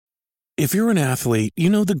If you're an athlete, you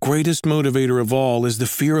know the greatest motivator of all is the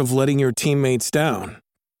fear of letting your teammates down.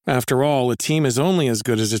 After all, a team is only as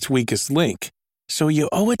good as its weakest link. So you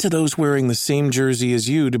owe it to those wearing the same jersey as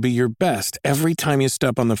you to be your best every time you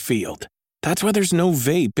step on the field. That's why there's no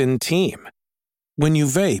vape in team. When you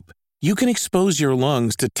vape, you can expose your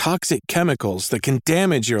lungs to toxic chemicals that can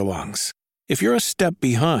damage your lungs. If you're a step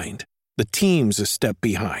behind, the team's a step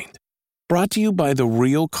behind. Brought to you by The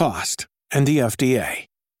Real Cost and the FDA.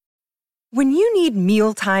 When you need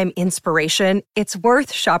mealtime inspiration, it's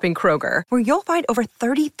worth shopping Kroger, where you'll find over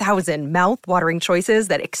 30,000 mouth-watering choices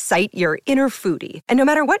that excite your inner foodie. And no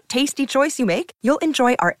matter what tasty choice you make, you'll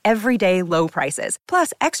enjoy our everyday low prices,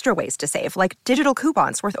 plus extra ways to save, like digital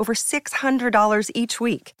coupons worth over $600 each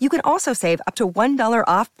week. You can also save up to $1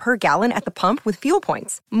 off per gallon at the pump with fuel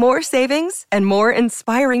points. More savings and more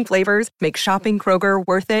inspiring flavors make shopping Kroger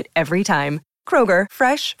worth it every time. Kroger,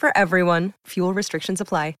 fresh for everyone. Fuel restrictions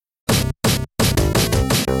apply.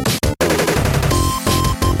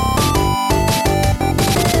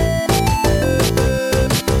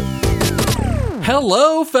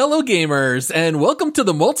 Hello, fellow gamers, and welcome to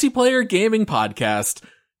the Multiplayer Gaming Podcast.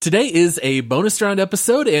 Today is a bonus round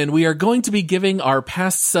episode, and we are going to be giving our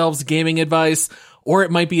past selves gaming advice, or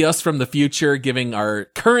it might be us from the future giving our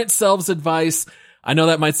current selves advice. I know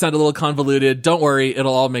that might sound a little convoluted. Don't worry,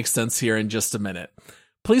 it'll all make sense here in just a minute.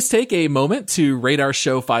 Please take a moment to rate our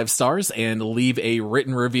show 5 stars and leave a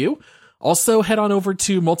written review. Also, head on over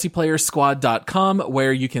to multiplayersquad.com,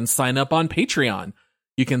 where you can sign up on Patreon.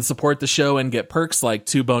 You can support the show and get perks like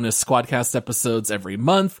 2 bonus Squadcast episodes every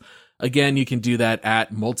month. Again, you can do that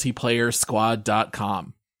at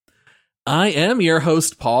multiplayersquad.com. I am your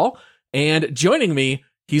host, Paul, and joining me,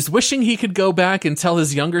 he's wishing he could go back and tell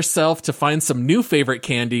his younger self to find some new favorite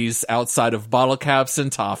candies outside of bottle caps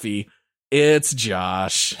and toffee. It's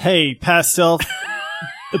Josh. Hey, past self.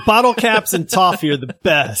 The bottle caps and toffee are the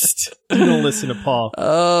best. You don't listen to Paul.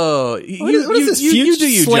 Oh, what is this? You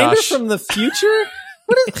do you, slander Josh. from the future?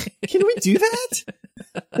 Can we do that?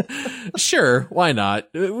 Sure, why not?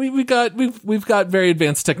 We've got very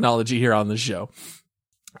advanced technology here on the show.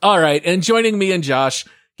 All right, and joining me and Josh,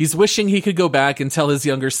 he's wishing he could go back and tell his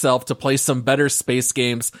younger self to play some better space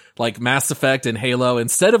games like Mass Effect and Halo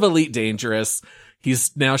instead of Elite Dangerous.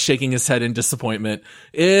 He's now shaking his head in disappointment.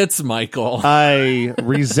 It's Michael. I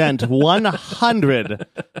resent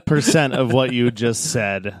 100% of what you just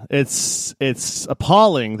said. It's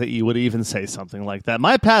appalling that you would even say something like that.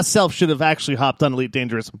 My past self should have actually hopped on Elite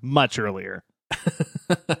Dangerous much earlier.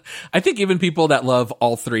 I think even people that love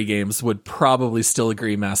all 3 games would probably still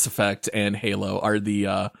agree Mass Effect and Halo are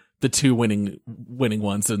the 2 winning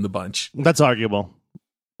ones in the bunch. That's arguable.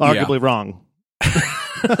 Arguably wrong.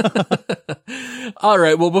 All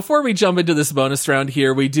right. Well, before we jump into this bonus round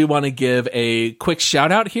here, we do want to give a quick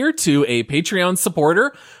shout out here to a Patreon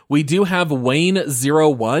supporter. We do have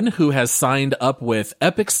Wayne01 who has signed up with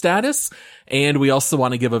Epic status. And we also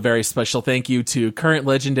want to give a very special thank you to current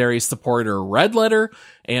legendary supporter Red Letter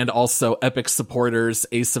and also Epic supporters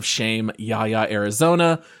Ace of Shame, Yaya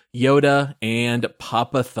Arizona, Yoda, and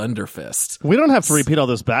Papa Thunderfist. We don't have to repeat all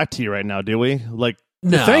this back to you right now, do we?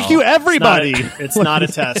 No. Thank you, everybody. It's not a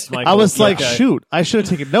test, Michael. I was shoot, I should have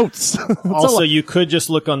taken notes. Also, you could just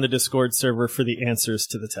look on the Discord server for the answers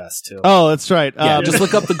to the test, too. Oh, that's right. Just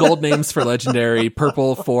look up the gold names for legendary,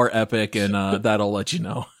 purple for epic, and that'll let you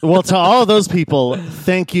know. Well, to all of those people,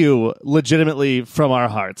 thank you legitimately from our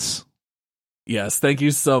hearts. Yes, thank you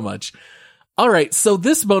so much. All right, so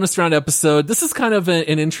this bonus round episode, this is kind of an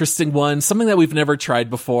interesting one, something that we've never tried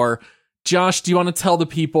before. Josh, do you want to tell the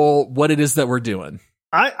people what it is that we're doing?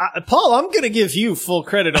 Paul, I'm going to give you full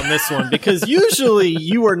credit on this one because usually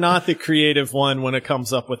you are not the creative one when it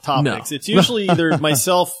comes up with topics. No. It's usually either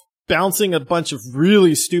myself bouncing a bunch of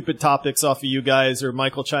really stupid topics off of you guys or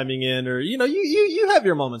Michael chiming in or, you have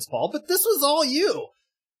your moments, Paul, but this was all you.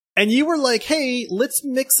 And you were like, hey, let's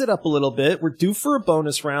mix it up a little bit. We're due for a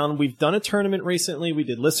bonus round. We've done a tournament recently. We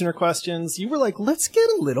did listener questions. You were like, let's get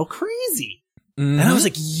a little crazy. And I was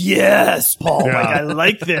like, yes, Paul, I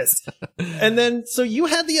like this. And then, so you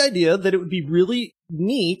had the idea that it would be really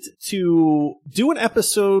neat to do an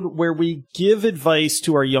episode where we give advice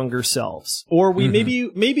to our younger selves. Or we maybe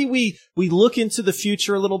we look into the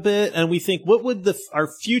future a little bit and we think, what would our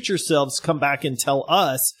future selves come back and tell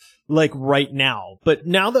us, like right now? But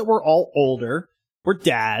now that we're all older, we're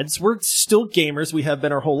dads, we're still gamers, we have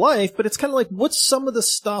been our whole life, but it's kind of like, what's some of the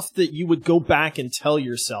stuff that you would go back and tell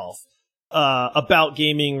yourself about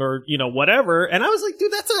gaming or, whatever. And I was like,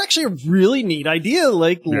 dude, that's actually a really neat idea.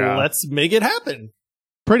 Let's make it happen.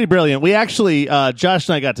 pretty brilliant. We actually, Josh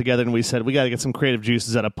and I got together and we said we got to get some creative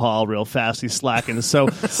juices out of Paul real fast. He's slacking. So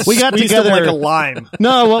we got together like a lime.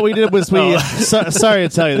 No, what we did was sorry to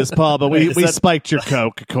tell you this, Paul, but we spiked your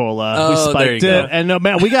Coca-Cola. We spiked it. And no,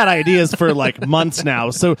 man, we got ideas for like months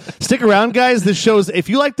now. So stick around, guys. This show's, if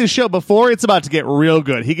you liked this show before, it's about to get real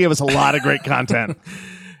good. He gave us a lot of great content.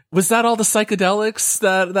 Was that all the psychedelics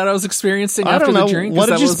that I was experiencing I after don't know. the drink? What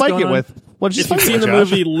did you spike it with? What did you If you've seen the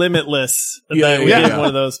movie Limitless, we did one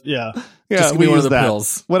of those. Yeah. Just give me one of the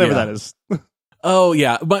pills. Whatever that is. Oh,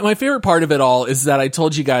 yeah. But my favorite part of it all is that I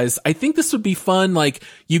told you guys, I think this would be fun. Like,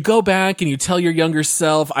 you go back and you tell your younger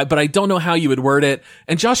self, but I don't know how you would word it.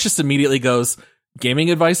 And Josh just immediately goes, gaming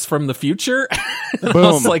advice from the future? I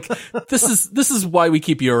was like, this is why we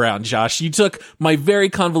keep you around, Josh. You took my very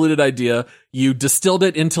convoluted idea, you distilled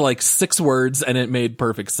it into like 6 words, and it made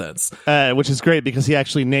perfect sense. Which is great because he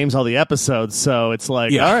actually names all the episodes, so it's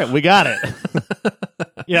like, all right, we got it.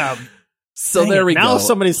 Yeah. So there we go. Now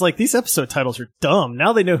somebody's like, these episode titles are dumb.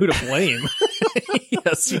 Now they know who to blame.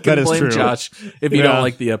 Yes, you can blame Josh if you don't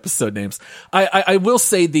like the episode names. I will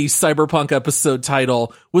say the Cyberpunk episode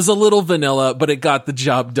title was a little vanilla, but it got the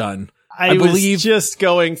job done. I believe was just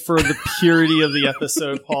going for the purity of the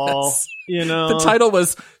episode, Paul. Yes. You know, the title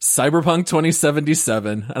was Cyberpunk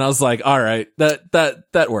 2077, and I was like, all right,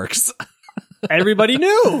 that works. Everybody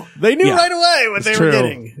knew. They knew right away what they were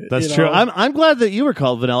getting. That's true. I'm glad that you were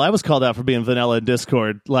called vanilla. I was called out for being vanilla in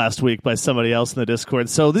Discord last week by somebody else in the Discord.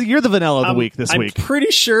 So you're the vanilla of the week this week. I'm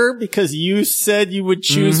pretty sure because you said you would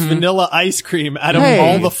choose vanilla ice cream out of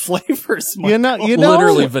all the flavors. You know,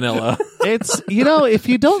 literally vanilla. It's, if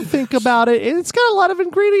you don't think about it, it's got a lot of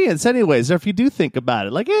ingredients anyways. Or if you do think about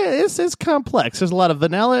it, like it's complex. There's a lot of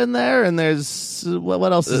vanilla in there, and there's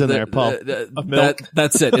what else is in there, Paul? Milk.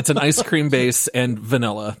 That's it. It's an ice cream base and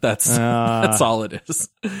vanilla. That's all it is.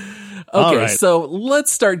 Okay, right. So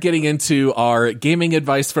let's start getting into our gaming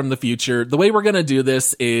advice from the future. The way we're going to do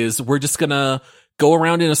this is we're just going to go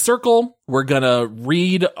around in a circle. We're going to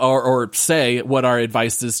read or say what our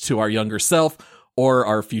advice is to our younger self or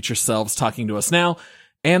our future selves talking to us now.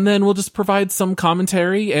 And then we'll just provide some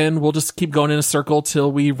commentary and we'll just keep going in a circle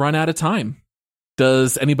till we run out of time.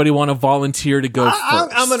 Does anybody want to volunteer to go first?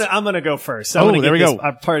 I'm gonna go first. There we go.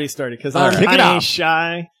 Our party started because I ain't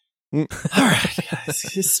shy. All right, guys,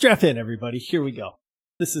 just strap in, everybody. Here we go.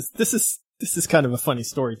 This is kind of a funny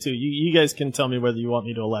story too. You guys can tell me whether you want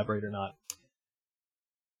me to elaborate or not.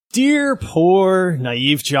 Dear poor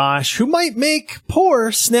naive Josh, who might make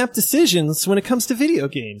poor snap decisions when it comes to video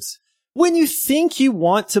games. When you think you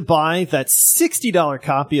want to buy that $60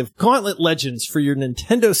 copy of Gauntlet Legends for your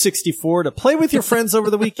Nintendo 64 to play with your friends over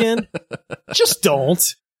the weekend, just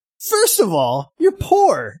don't. First of all, you're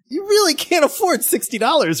poor. You really can't afford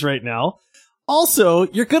 $60 right now. Also,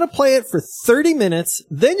 you're going to play it for 30 minutes,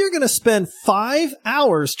 then you're going to spend 5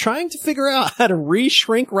 hours trying to figure out how to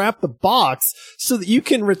re-shrink wrap the box so that you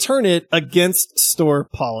can return it against store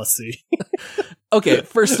policy. Okay,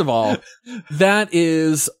 first of all, that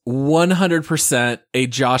is 100% a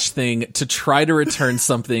Josh thing to try to return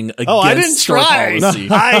something against store policy.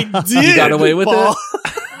 I did. You got away with it?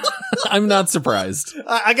 I'm not surprised.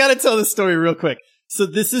 I got to tell this story real quick. So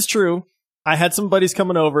this is true. I had some buddies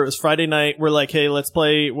coming over. It was Friday night. We're like, hey, let's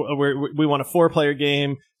play. We want a 4-player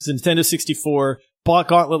game. It's a Nintendo 64. Bought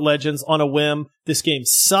Gauntlet Legends on a whim. This game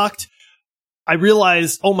sucked. I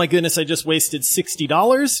realized, oh my goodness, I just wasted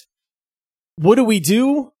 $60. What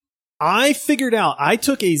do? I figured out. I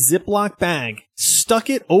took a Ziploc bag, stuck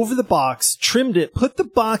it over the box, trimmed it, put the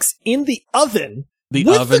box in the oven.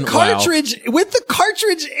 With the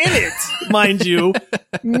cartridge in it, mind you,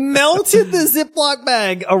 melted the Ziploc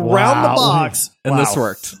bag around the box. And this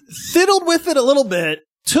worked. Fiddled with it a little bit,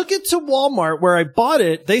 took it to Walmart where I bought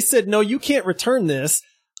it. They said, no, you can't return this.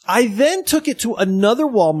 I then took it to another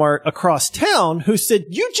Walmart across town who said,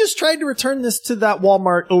 you just tried to return this to that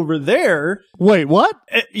Walmart over there. Wait, what?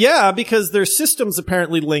 Yeah, because their systems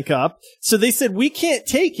apparently link up. So they said, we can't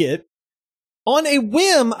take it. On a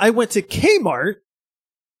whim, I went to Kmart.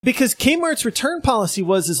 Because Kmart's return policy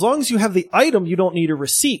was, as long as you have the item, you don't need a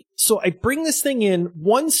receipt. So I bring this thing in,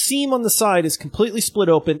 one seam on the side is completely split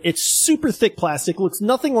open. It's super thick plastic, looks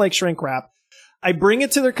nothing like shrink wrap. I bring it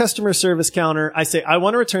to their customer service counter. I say, I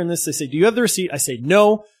want to return this. They say, do you have the receipt? I say,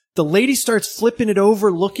 no. The lady starts flipping it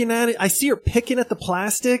over, looking at it. I see her picking at the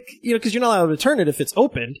plastic, because you're not allowed to return it if it's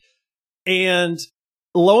opened. And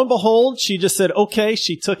lo and behold, she just said, okay,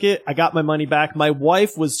 she took it. I got my money back. My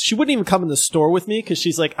wife she wouldn't even come in the store with me because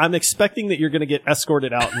she's like, I'm expecting that you're going to get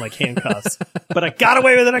escorted out in like handcuffs, but I got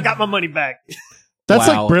away with it. I got my money back. That's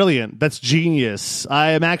like brilliant. That's genius.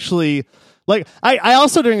 I am actually Like, I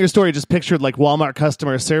also, during your story, just pictured, like, Walmart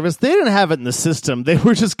customer service. They didn't have it in the system. They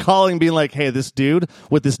were just calling, being like, hey, this dude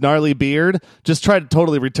with this gnarly beard just tried to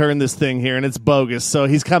totally return this thing here, and it's bogus, so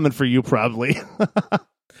he's coming for you, probably.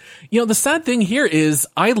 The sad thing here is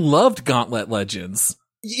I loved Gauntlet Legends.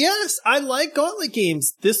 Yes, I like Gauntlet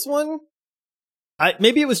games. This one,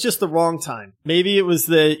 maybe it was just the wrong time. Maybe it was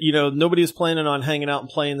that, nobody was planning on hanging out and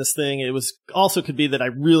playing this thing. It was also could be that I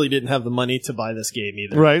really didn't have the money to buy this game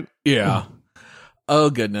either. Right. Yeah. Oh,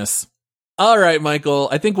 goodness. All right, Michael,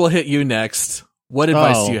 I think we'll hit you next. What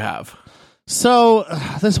advice do you have? So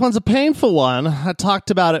this one's a painful one. I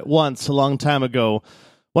talked about it once a long time ago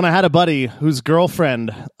when I had a buddy whose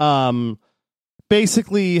girlfriend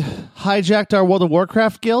basically hijacked our World of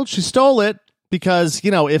Warcraft guild. She stole it. Because,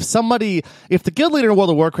 if the guild leader in World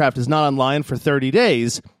of Warcraft is not online for 30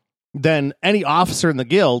 days, then any officer in the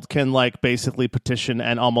guild can, basically petition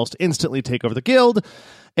and almost instantly take over the guild.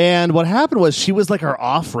 And what happened was she was, our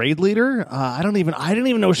off-raid leader. I didn't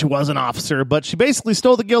even know she was an officer, but she basically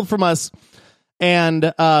stole the guild from us.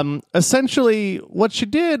 And essentially what she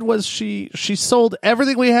did was she sold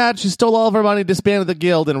everything we had. She stole all of our money, disbanded the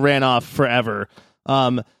guild, and ran off forever.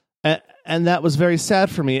 And that was very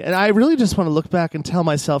sad for me. And I really just want to look back and tell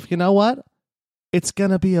myself, you know what? It's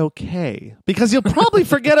going to be okay. Because you'll probably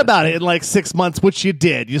forget about it in 6 months, which you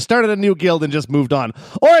did. You started a new guild and just moved on.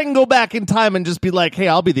 Or I can go back in time and just be like, hey,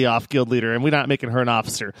 I'll be the off-guild leader, and we're not making her an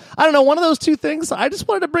officer. I don't know, one of those two things. I just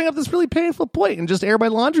wanted to bring up this really painful point and just air my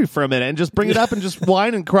laundry for a minute and just bring it up and just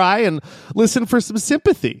whine and cry and listen for some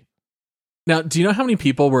sympathy. Now, do you know how many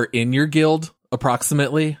people were in your guild,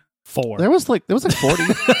 approximately? 4. There was 40.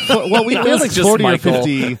 Well, we had 40 or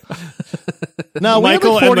 50. No,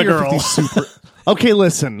 Michael we had 40 and the or girl. 50 super. Okay,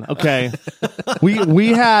 listen. Okay,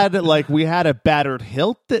 we had a battered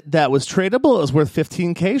hilt that was tradable. It was worth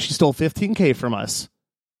 $15,000. She stole $15,000 from us.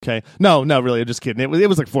 Okay, no, really, I'm just kidding. It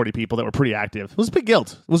was 40 people that were pretty active. It was a big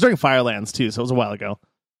guild. It was during Firelands too, so it was a while ago.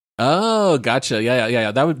 Oh, gotcha.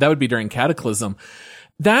 Yeah. That would be during Cataclysm.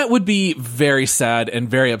 That would be very sad and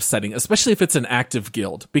very upsetting, especially if it's an active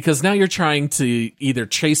guild, because now you're trying to either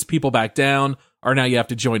chase people back down or now you have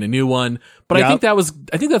to join a new one. But yep.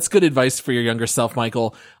 I think that's good advice for your younger self,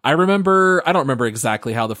 Michael. I don't remember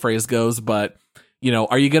exactly how the phrase goes, but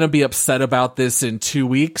are you going to be upset about this in 2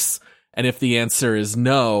 weeks? And if the answer is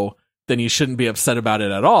no, then you shouldn't be upset about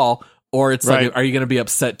it at all. Or it's right. Are you going to be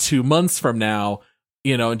upset 2 months from now?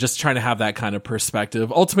 And just trying to have that kind of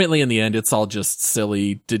perspective. Ultimately, in the end, it's all just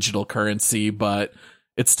silly digital currency, but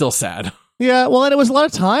it's still sad. Yeah, well, and it was a lot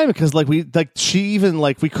of time because she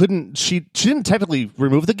didn't technically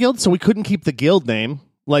remove the guild, so we couldn't keep the guild name.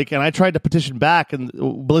 And I tried to petition back, and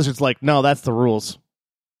Blizzard's like, no, that's the rules.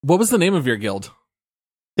 What was the name of your guild?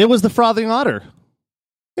 It was the Frothing Otter.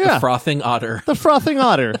 Yeah, the Frothing Otter. The Frothing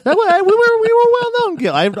Otter. We were well known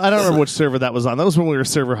guild. I don't remember which server that was on. That was when we were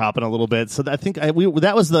server hopping a little bit. So I think that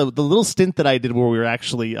was the little stint that I did where we were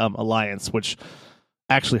actually Alliance, which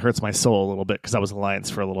actually hurts my soul a little bit because I was Alliance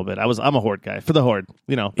for a little bit. I'm a Horde guy for the Horde.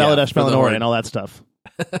 Baladesh, Melanor, and all that stuff.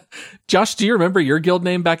 Josh, do you remember your guild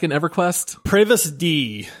name back in EverQuest? Privis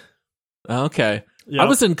D. Okay, yep. I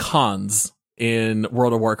was in Khans in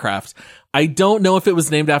World of Warcraft. I don't know if it was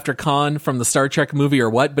named after Khan from the Star Trek movie or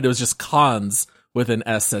what, but it was just Khans with an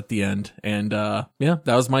S at the end. And that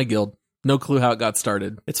was my guild. No clue how it got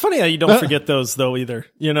started. It's funny how you don't forget those though either,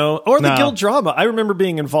 or the guild drama. I remember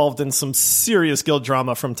being involved in some serious guild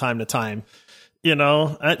drama from time to time.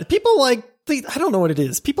 People I don't know what it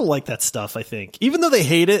is. People like that stuff, I think. Even though they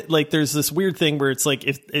hate it, there's this weird thing where it's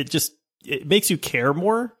it makes you care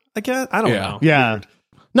more, I guess. I don't know. Yeah. Weird.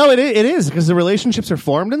 No, it is because the relationships are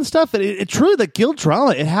formed and stuff. It truly, the guild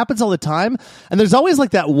drama, it happens all the time. And there's always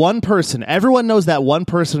that one person. Everyone knows that one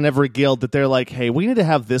person in every guild that they're like, hey, we need to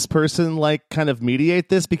have this person kind of mediate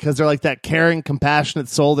this because they're that caring, compassionate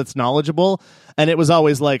soul that's knowledgeable. And it was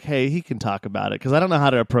always hey, he can talk about it because I don't know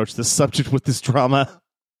how to approach this subject with this drama.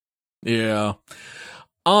 Yeah.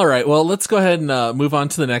 All right. Well, let's go ahead and move on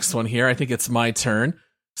to the next one here. I think it's my turn.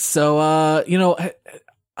 So,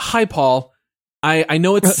 hi, Paul. I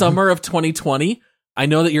know it's summer of 2020. I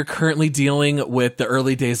know that you're currently dealing with the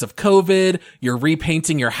early days of COVID. You're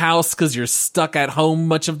repainting your house because you're stuck at home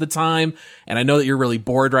much of the time. And I know that you're really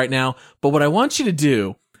bored right now. But what I want you to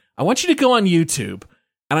do, I want you to go on YouTube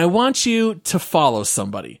and I want you to follow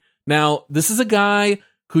somebody. Now, this is a guy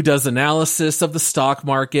who does analysis of the stock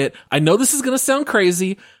market. I know this is going to sound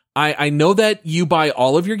crazy. I know that you buy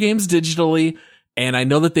all of your games digitally. And I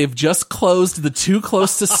know that they've just closed the 2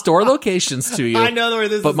 closest store locations to you. I know where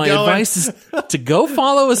this is going. But my advice is to go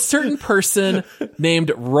follow a certain person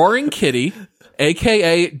named Roaring Kitty,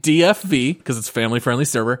 aka DFV, because it's a family-friendly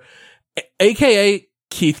server. AKA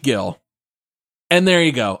Keith Gill. And there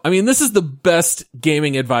you go. I mean, this is the best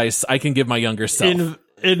gaming advice I can give my younger self.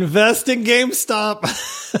 Invest in GameStop.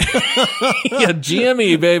 Yeah,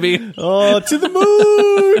 GME, baby. Oh, to the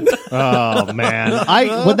moon. Oh,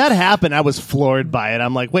 man. When that happened, I was floored by it.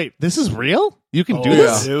 I'm like, wait, this is real? You can do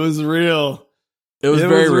this? It was real. It was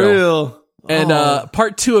very real. real. And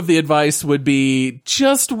part 2 of the advice would be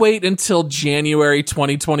just wait until January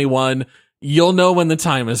 2021. You'll know when the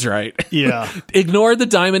time is right. Yeah. Ignore the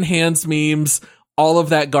diamond hands memes, all of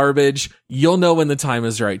that garbage. You'll know when the time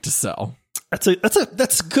is right to sell.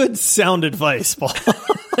 That's good sound advice, Paul.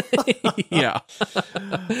 Yeah.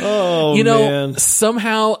 Oh, man.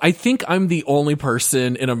 Somehow I think I'm the only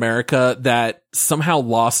person in America that somehow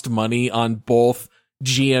lost money on both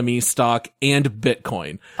GME stock and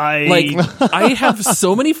Bitcoin. I have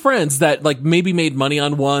so many friends that like maybe made money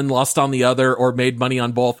on one, lost on the other, or made money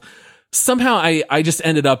on both. Somehow I just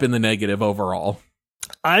ended up in the negative overall.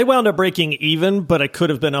 I wound up breaking even, but I could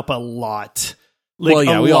have been up a lot. We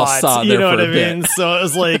all saw there for a bit. So it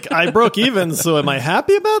was like, I broke even, so am I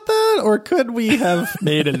happy about that? Or could we have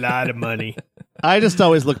made a lot of money? I just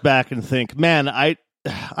always look back and think, man,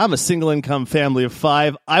 I'm a single income family of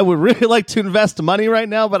 5. I would really like to invest money right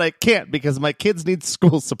now, but I can't because my kids need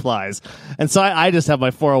school supplies. And so I just have my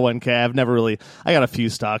 401k. I got a few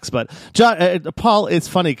stocks, but John, Paul, it's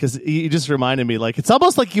funny because you just reminded me, like, it's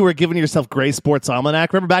almost like you were giving yourself Gray Sports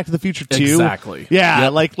Almanac. Remember Back to the Future 2? Exactly. Yeah.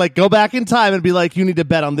 Yep. Like go back in time and be like, you need to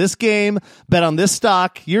bet on this game, bet on this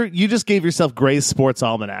stock. You just gave yourself Gray Sports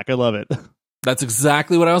Almanac. I love it. That's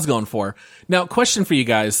exactly what I was going for. Now, question for you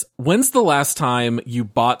guys. When's the last time you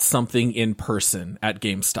bought something in person at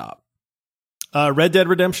GameStop? Red Dead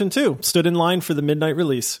Redemption 2. Stood in line for the midnight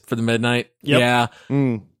release. For the midnight? Yep.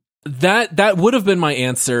 Yeah. That would have been my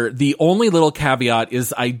answer. The only little caveat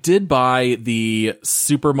is I did buy the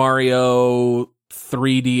Super Mario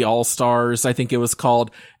 3D All-Stars, I think it was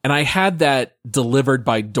called, and I had that delivered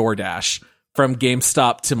by DoorDash from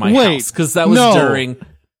GameStop to my house, because that was during...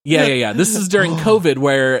 Yeah. This is during COVID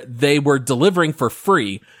where they were delivering for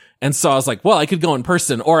free. And so I was like, well, I could go in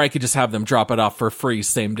person or I could just have them drop it off for free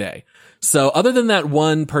same day. So other than that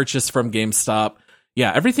one purchase from GameStop,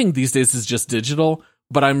 yeah, everything these days is just digital,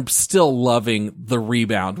 but I'm still loving the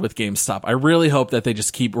rebound with GameStop. I really hope that they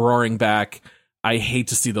just keep roaring back. I hate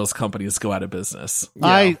to see those companies go out of business.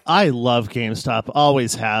 Yeah. I love GameStop.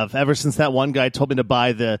 Always have. Ever since that one guy told me to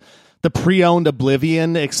buy the pre-owned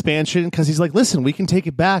Oblivion expansion, because he's like, listen, we can take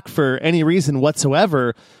it back for any reason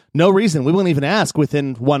whatsoever. No reason. We won't even ask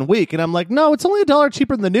within 1 week. And I'm like, no, it's only $1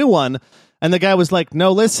 cheaper than the new one. And the guy was like,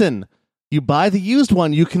 no, listen, you buy the used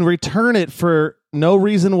one, you can return it for no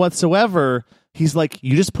reason whatsoever. He's like,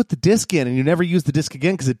 you just put the disc in and you never use the disc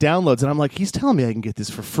again because it downloads. And I'm like, he's telling me I can get this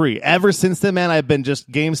for free. Ever since then, man, I've been just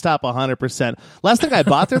GameStop 100%. Last thing I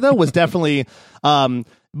bought there, though, was definitely...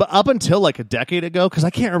 but up until like a decade ago, because I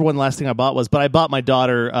can't remember when the last thing I bought was, but I bought my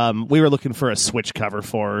daughter, we were looking for a Switch cover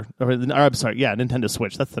for, or I'm sorry, yeah, Nintendo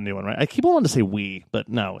Switch. That's the new one, right? I keep wanting to say Wii, but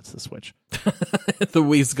no, it's the Switch. The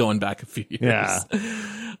Wii's going back a few years. Yeah.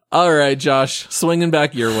 All right, Josh, swinging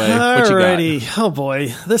back your way. Alrighty. What you got? Oh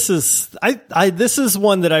boy, this is this is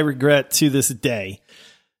one that I regret to this day.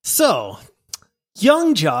 So,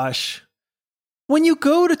 young Josh, when you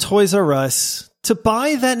go to Toys R Us to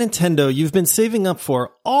buy that Nintendo you've been saving up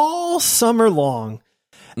for all summer long,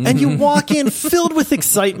 and you walk in filled with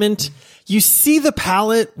excitement, you see the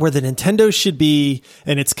pallet where the Nintendo should be,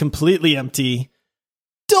 and it's completely empty.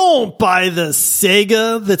 Don't buy the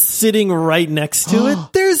Sega that's sitting right next to it.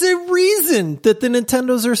 There's a reason that the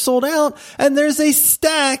Nintendos are sold out, and there's a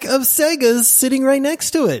stack of Segas sitting right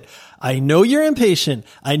next to it. I know you're impatient.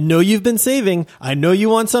 I know you've been saving. I know you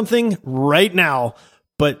want something right now,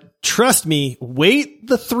 but trust me, wait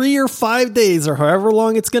the 3 or 5 days or however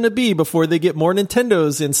long it's going to be before they get more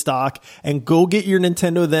Nintendos in stock, and go get your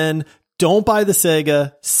Nintendo then. Don't buy the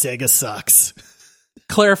Sega. Sega sucks.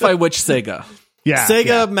 Clarify which Sega. Yeah,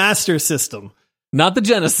 Sega Master System. Not the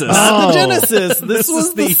Genesis. Not the Genesis. This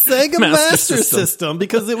was the Sega Master System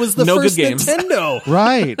because it was the first Nintendo.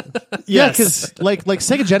 Right. Yes. Yeah, because like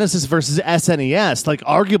Sega Genesis versus SNES, like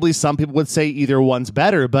arguably some people would say either one's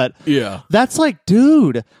better, but yeah, that's like,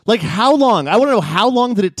 dude, like how long? I want to know, how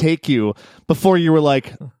long did it take you before you were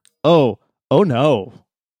like, oh no?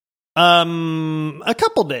 A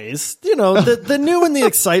couple days. You know, the new and the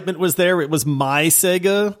excitement was there. It was my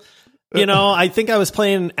Sega. You know, I think I was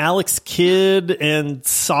playing Alex Kidd and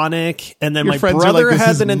Sonic, and then your my brother like,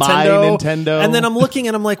 had the Nintendo. And then I'm looking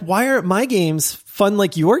and I'm like, why aren't my games fun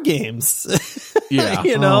like your games? Yeah.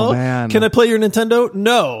 You know, man. Can I play your Nintendo?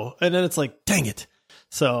 No. And then it's like, dang it.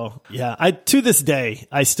 So yeah, to this day,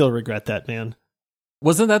 I still regret that, man.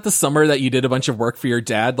 Wasn't that the summer that you did a bunch of work for your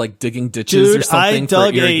dad, like digging ditches or something for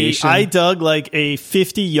irrigation? I dug like a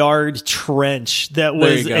 50-yard trench that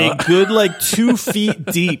was a good like 2 feet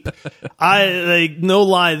deep. No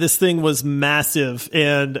lie, this thing was massive,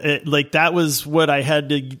 and that was what I had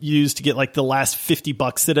to use to get like the last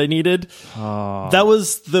 $50 that I needed. Oh. That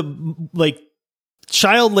was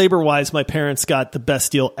child labor wise, my parents got the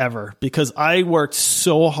best deal ever because I worked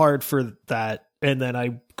so hard for that, and then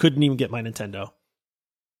I couldn't even get my Nintendo.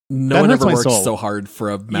 No one ever worked so hard for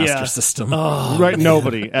a Master System. Oh, right? Man.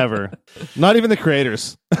 Nobody ever. Not even the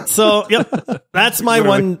creators. So, yep, that's my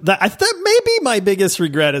one. That may be my biggest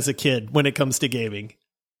regret as a kid when it comes to gaming.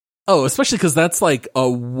 Oh, especially because that's like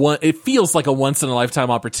it feels like a once in a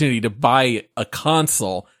lifetime opportunity to buy a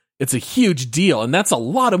console. It's a huge deal, and that's a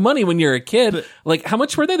lot of money when you're a kid. Like, how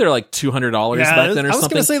much were they? They're like $200 back then or something? I was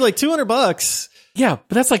going to say like $200. Yeah,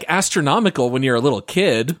 but that's like astronomical when you're a little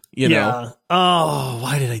kid, you know? Oh,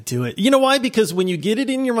 why did I do it? You know why? Because when you get it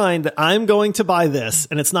in your mind that I'm going to buy this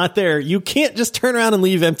and it's not there, you can't just turn around and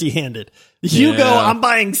leave empty-handed. You go, I'm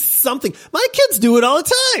buying something. My kids do it all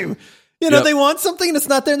the time. You know, they want something and it's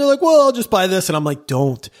not there and they're like, well, I'll just buy this. And I'm like,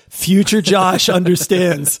 don't. Future Josh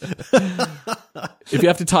understands. If you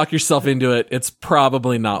have to talk yourself into it, it's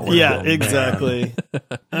probably not worth it. Yeah, exactly.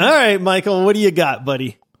 All right, Michael, what do you got,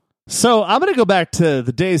 buddy? So I'm going to go back to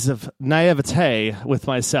the days of naivete with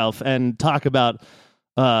myself and talk about,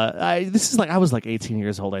 I was like 18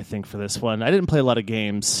 years old, I think, for this one. I didn't play a lot of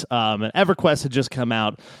games, and EverQuest had just come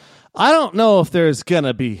out. I don't know if there's going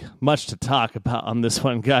to be much to talk about on this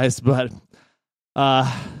one, guys, but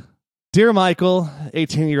dear Michael,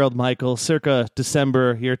 18-year-old Michael, circa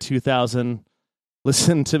December year 2000,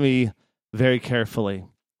 listen to me very carefully.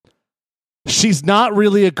 She's not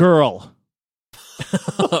really a girl.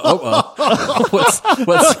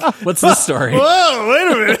 What's this story? Whoa,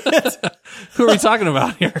 wait a minute. Who are we talking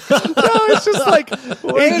about here? No, it's just like,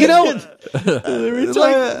 you know,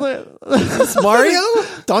 Mario?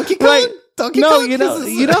 Donkey Kong? Right. Donkey Kong? You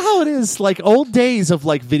know how it is, like old days of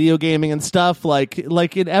like video gaming and stuff, like in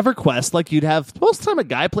EverQuest, like you'd have most of the time a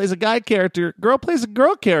guy plays a guy character, girl plays a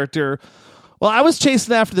girl character. Well, I was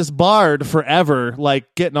chasing after this bard forever,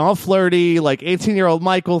 like getting all flirty, like 18-year-old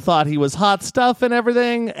Michael thought he was hot stuff and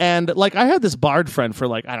everything. And like I had this bard friend for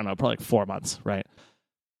like, I don't know, probably like 4 months, right?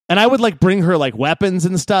 And I would like bring her like weapons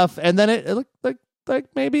and stuff. And then it looked like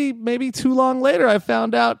maybe too long later, I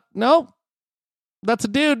found out, nope, that's a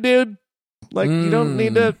dude. Like you don't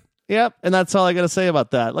need to. Yep. And that's all I got to say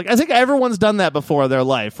about that. Like I think everyone's done that before in their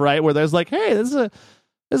life, right? Where there's like, hey, there's a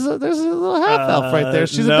little half elf right there.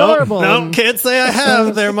 She's adorable. No, can't say I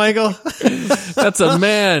have there, Michael. That's a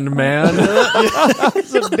man.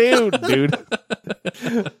 It's a dude.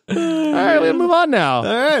 All right, we'll move on now. All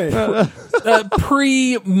right.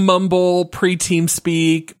 Pre-Mumble,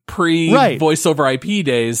 pre-TeamSpeak, pre-voiceover IP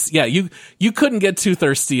days. Yeah, you couldn't get too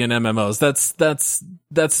thirsty in MMOs.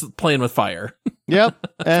 That's playing with fire.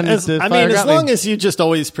 Yep. And as long as you just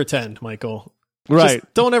always pretend, Michael. Right.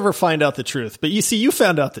 Just don't ever find out the truth. But you see, you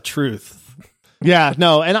found out the truth. Yeah,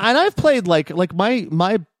 no. And I've played like my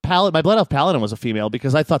Blood Elf Paladin was a female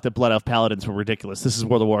because I thought that Blood Elf Paladins were ridiculous. This is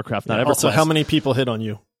World of Warcraft, not EverQuest. Also, how many people hit on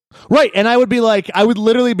you? Right. And I would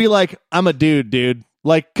literally be like, I'm a dude.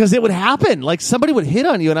 Like, cause it would happen. Like somebody would hit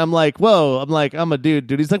on you and I'm like, whoa, I'm a dude.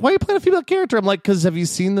 He's like, why are you playing a female character? I'm like, cause have you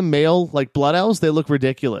seen the male like Blood Elves? They look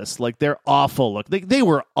ridiculous. Like they're awful. Look, they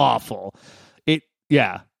were awful.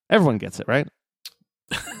 Everyone gets it, right?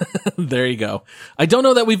 There you go. I don't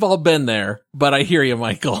know that we've all been there, but I hear you,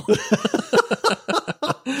 Michael.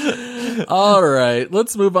 All right,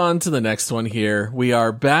 let's move on to the next one here. We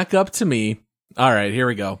are back up to me. All right, here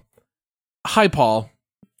we go. Hi, Paul.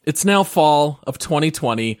 It's now fall of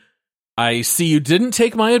 2020. I see you didn't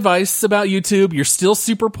take my advice about YouTube. You're still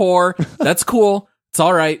super poor. That's cool. It's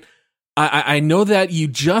all right. I know that you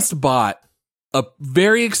just bought a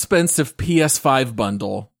very expensive PS5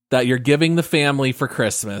 bundle that you're giving the family for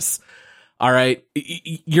Christmas. All right.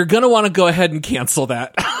 You're going to want to go ahead and cancel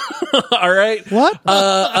that. All right. What?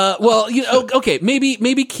 Well, okay.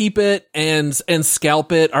 Maybe keep it and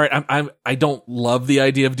scalp it. All right. I don't love the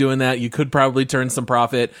idea of doing that. You could probably turn some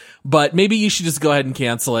profit, but maybe you should just go ahead and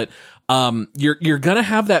cancel it. You're going to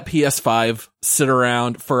have that PS5 sit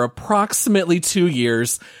around for approximately 2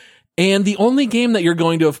 years. And the only game that you're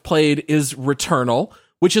going to have played is Returnal,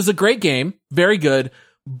 which is a great game. Very good.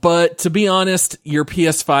 But to be honest, your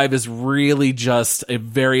PS5 is really just a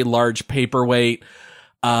very large paperweight.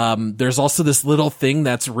 There's also this little thing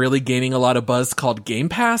that's really gaining a lot of buzz called Game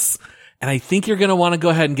Pass. And I think you're going to want to go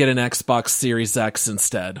ahead and get an Xbox Series X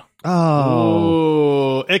instead.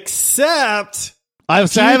 Oh. Ooh, except... I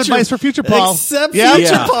have advice for Future Paul. Except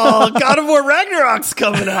Future Paul. God of War Ragnarok's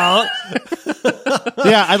coming out.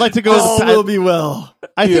 Yeah, I'd like to go... All will be well.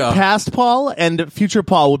 I think Past Paul and Future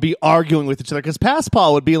Paul would be arguing with each other, because Past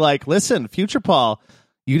Paul would be like, listen, Future Paul,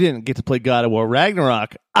 you didn't get to play God of War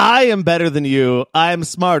Ragnarok. I am better than you. I am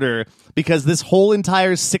smarter, because this whole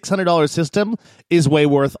entire $600 system is way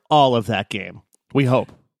worth all of that game. We hope.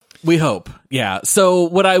 We hope. Yeah. So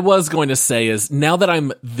what I was going to say is, now that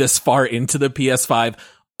I'm this far into the PS5,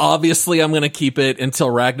 obviously I'm going to keep it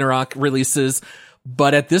until Ragnarok releases.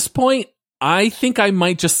 But at this point, I think I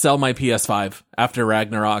might just sell my PS5 after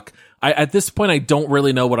Ragnarok. At this point, I don't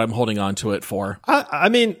really know what I'm holding on to it for. I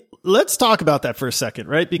mean, let's talk about that for a second,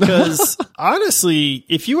 right? Because honestly,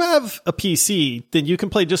 if you have a PC, then you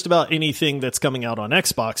can play just about anything that's coming out on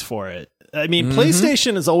Xbox for it. I mean,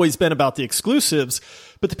 PlayStation has always been about the exclusives,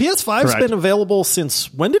 but the PS5's been available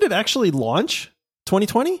since, when did it actually launch?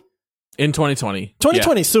 2020? In 2020.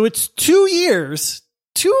 2020. Yeah. So it's 2 years,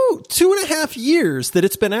 two and a half years that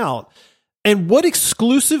it's been out. And what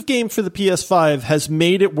exclusive game for the PS5 has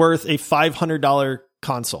made it worth a $500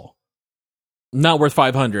 console? Not worth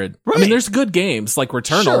 $500. Right. I mean, there's good games like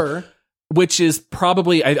Returnal, which is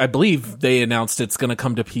probably, I believe they announced it's going to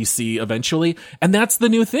come to PC eventually. And that's the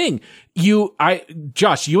new thing.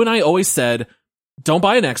 Josh, you and I always said, don't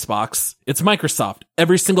buy an Xbox. It's Microsoft.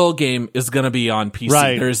 Every single game is going to be on PC.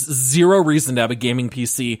 Right. There's zero reason to have a gaming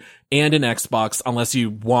PC and an Xbox unless you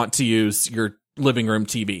want to use your living room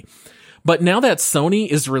TV. But now that Sony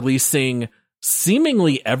is releasing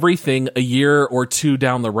seemingly everything a year or two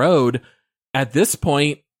down the road, at this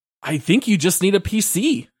point, I think you just need a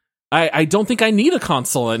PC. I don't think I need a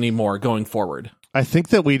console anymore going forward. I think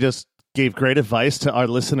that we just gave great advice to our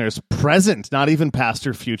listeners, present, not even past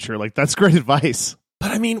or future. Like, that's great advice.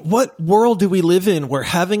 But I mean, what world do we live in where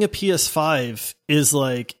having a PS5 is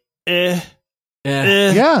like,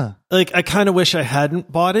 Yeah. Like, I kind of wish I hadn't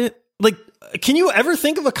bought it. Like, can you ever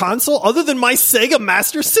think of a console other than my Sega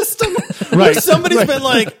Master System? Where somebody's been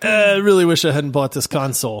like, I really wish I hadn't bought this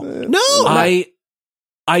console. No.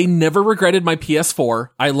 I never regretted my PS4.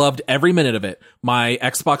 I loved every minute of it. My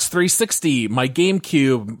Xbox 360, my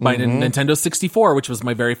GameCube, my Nintendo 64, which was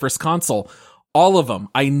my very first console. All of them.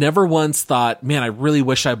 I never once thought, man, I really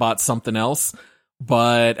wish I bought something else.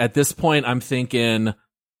 But at this point, I'm thinking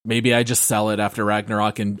maybe I just sell it after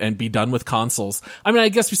Ragnarok and be done with consoles. I mean, I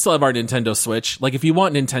guess we still have our Nintendo Switch. Like, if you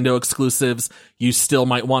want Nintendo exclusives, you still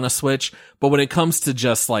might want a Switch. But when it comes to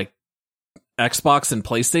just like Xbox and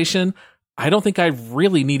PlayStation, I don't think I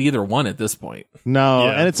really need either one at this point. No,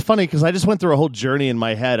 and it's funny because I just went through a whole journey in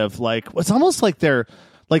my head of like, it's almost like they're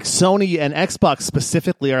like Sony and Xbox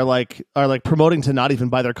specifically are like promoting to not even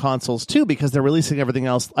buy their consoles too, because they're releasing everything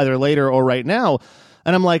else either later or right now.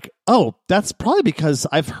 And I'm like, oh, that's probably because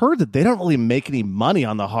I've heard that they don't really make any money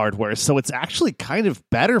on the hardware. So it's actually kind of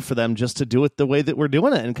better for them just to do it the way that we're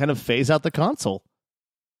doing it and kind of phase out the console.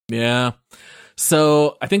 Yeah.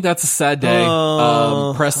 So I think that's a sad day.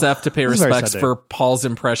 Press F to pay respects for Paul's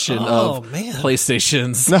impression of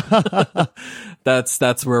PlayStations.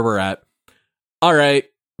 That's where we're at. All right.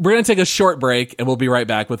 We're going to take a short break and we'll be right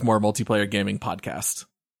back with more Multiplayer Gaming Podcast.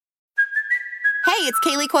 Hey, it's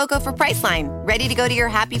Kaylee Cuoco for Priceline. Ready to go to your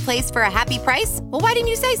happy place for a happy price? Well, why didn't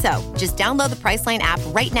you say so? Just download the Priceline app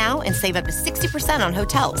right now and save up to 60% on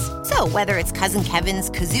hotels. So whether it's Cousin Kevin's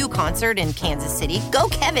Kazoo Concert in Kansas City, go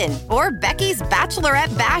Kevin, or Becky's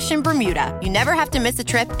Bachelorette Bash in Bermuda, you never have to miss a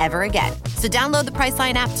trip ever again. So download the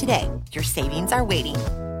Priceline app today. Your savings are waiting.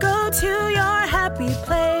 Go to your happy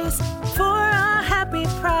place for a happy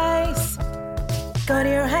price. Go to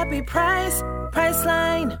your happy price,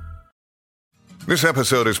 Priceline. This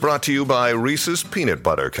episode is brought to you by Reese's Peanut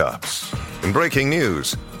Butter Cups. In breaking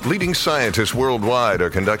news, leading scientists worldwide are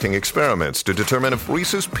conducting experiments to determine if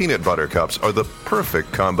Reese's Peanut Butter Cups are the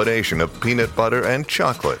perfect combination of peanut butter and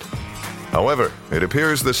chocolate. However, it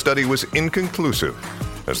appears the study was inconclusive,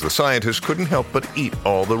 as the scientists couldn't help but eat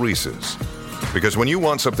all the Reese's. Because when you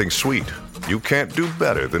want something sweet, you can't do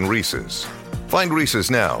better than Reese's. Find Reese's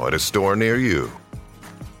now at a store near you.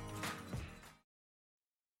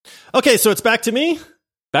 Okay, so it's back to me.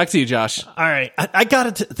 Back to you, Josh. All right. I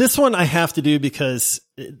got it. This one I have to do because,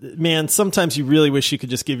 man, sometimes you really wish you could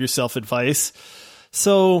just give yourself advice.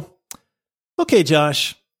 So, okay,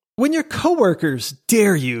 Josh, when your coworkers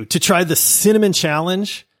dare you to try the cinnamon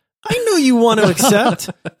challenge, I know you want to accept.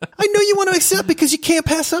 I know you want to accept because you can't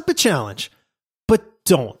pass up a challenge. But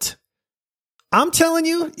don't. I'm telling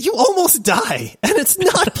you, you almost die, and it's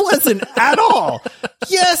not pleasant at all.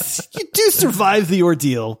 Yes, you do survive the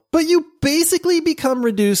ordeal, but you basically become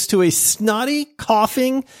reduced to a snotty,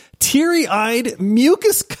 coughing, teary-eyed,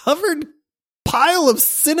 mucus-covered pile of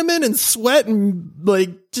cinnamon and sweat and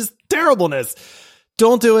like just terribleness.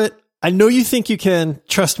 Don't do it. I know you think you can.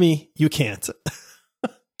 Trust me, you can't.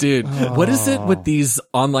 Dude, what is it with these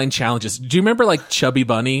online challenges? Do you remember like Chubby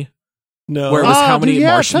Bunny? No. Where it was how many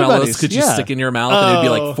marshmallows could you stick in your mouth and it'd be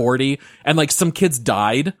like 40 and like some kids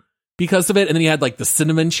died because of it. And then you had like the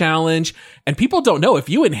cinnamon challenge and people don't know if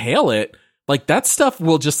you inhale it, like that stuff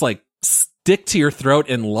will just like stick to your throat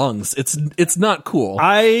and lungs. It's not cool.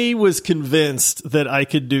 I was convinced that I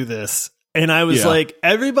could do this. And I was like,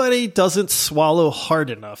 everybody doesn't swallow hard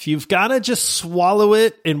enough. You've got to just swallow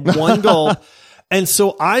it in one gulp. And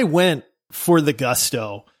so I went for the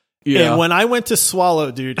gusto. Yeah. And when I went to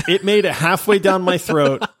swallow, dude, it made it halfway down my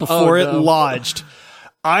throat before it lodged.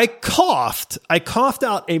 I coughed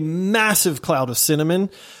out a massive cloud of cinnamon,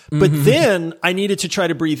 but then I needed to try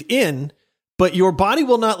to breathe in, but your body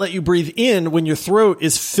will not let you breathe in when your throat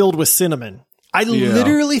is filled with cinnamon. I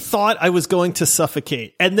literally thought I was going to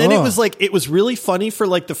suffocate. And then it was really funny for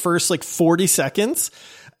like the first like 40 seconds.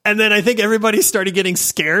 And then I think everybody started getting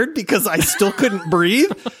scared because I still couldn't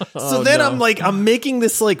breathe. So I'm making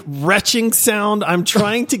this like retching sound. I'm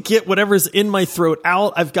trying to get whatever's in my throat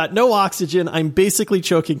out. I've got no oxygen. I'm basically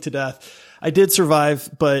choking to death. I did survive,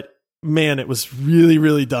 but man, it was really,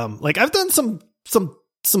 really dumb. Like I've done some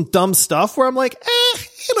dumb stuff where I'm like,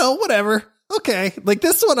 whatever. Okay. Like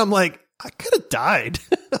this one, I'm like, I could have died.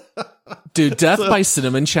 Dude, death by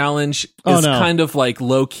cinnamon challenge is kind of like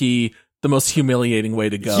low key the most humiliating way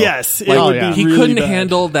to go. Yes, like, it would be he really couldn't bad.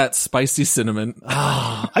 handle that spicy cinnamon.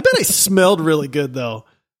 I bet I smelled really good though.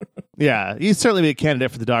 Yeah, you'd certainly be a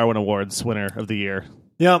candidate for the Darwin Awards winner of the year.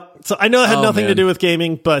 Yeah, so I know it had nothing to do with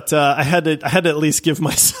gaming, but I had to at least give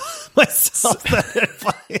myself that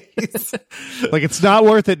advice. Like it's not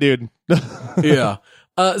worth it, dude. Yeah.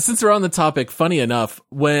 Since we're on the topic, funny enough,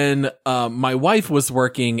 when my wife was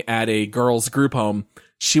working at a girls' group home,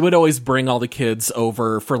 she would always bring all the kids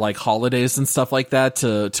over for like holidays and stuff like that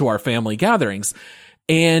to our family gatherings.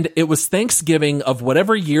 And it was Thanksgiving of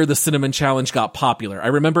whatever year the cinnamon challenge got popular. I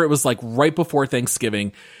remember it was like right before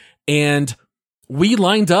Thanksgiving. And we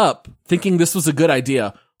lined up thinking this was a good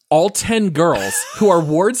idea. All 10 girls who are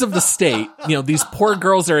wards of the state, these poor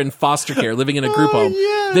girls are in foster care living in a group home.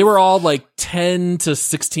 Yes. They were all like 10 to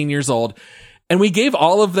 16 years old. And we gave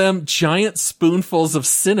all of them giant spoonfuls of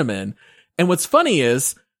cinnamon. And what's funny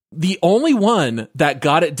is the only one that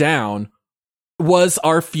got it down was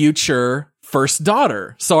our future first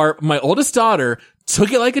daughter. So my oldest daughter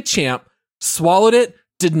took it like a champ, swallowed it,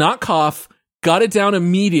 did not cough, got it down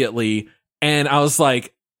immediately. And I was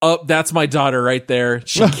like, oh, that's my daughter right there.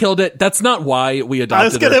 She killed it. That's not why we adopted her. I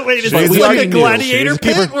was going to wait. Is we like a gladiator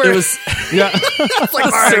pit? It was, it's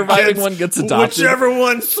like, right, surviving one gets adopted. Whichever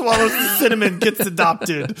one swallows the cinnamon gets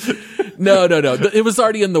adopted. No. It was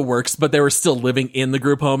already in the works, but they were still living in the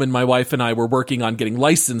group home. And my wife and I were working on getting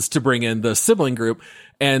licensed to bring in the sibling group.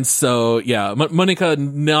 And so, yeah, Monica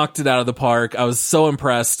knocked it out of the park. I was so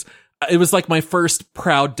impressed. It was like my first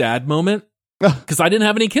proud dad moment because I didn't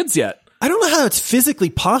have any kids yet. I don't know how it's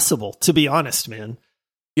physically possible, to be honest, man.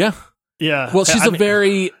 Yeah. Yeah. Well, she's a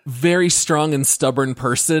very, very strong and stubborn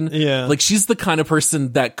person. Yeah. Like she's the kind of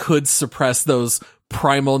person that could suppress those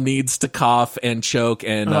primal needs to cough and choke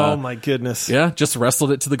and oh my goodness. Yeah, just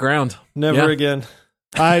wrestled it to the ground. Never again.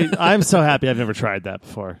 I'm so happy I've never tried that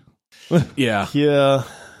before. Yeah. Yeah.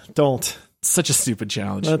 Don't. Such a stupid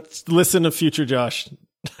challenge. Let's listen to future Josh.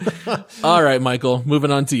 All right, Michael,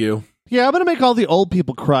 moving on to you. Yeah, I'm going to make all the old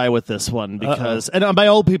people cry with this one because, and by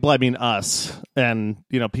old people, I mean us and,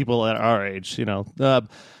 people at our age,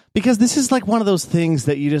 because this is like one of those things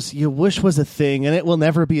that you wish was a thing and it will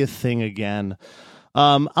never be a thing again.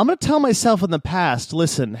 I'm going to tell myself in the past,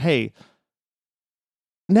 listen, hey,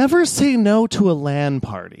 never say no to a LAN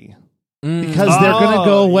party. Because they're going to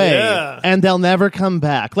go away and they'll never come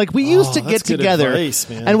back. Like we used to get together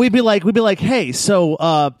advice, and we'd be like, hey,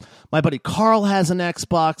 so my buddy Carl has an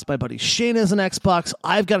Xbox, my buddy Shane has an Xbox,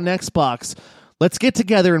 I've got an Xbox. Let's get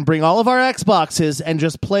together and bring all of our Xboxes and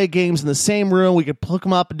just play games in the same room. We could hook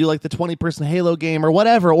them up and do like the 20-person Halo game or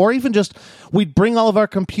whatever, or even just we'd bring all of our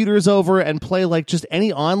computers over and play like just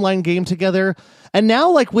any online game together. And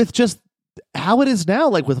now like with just how it is now,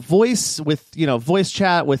 like with voice, with voice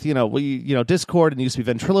chat, with Discord, and used to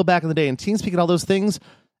be Ventrilo back in the day, and TeamSpeak and all those things,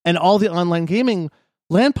 and all the online gaming,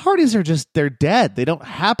 LAN parties are they're dead. They don't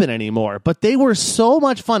happen anymore, but they were so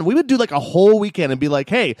much fun. We would do like a whole weekend and be like,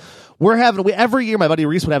 hey, every year my buddy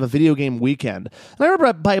Reese would have a video game weekend. And I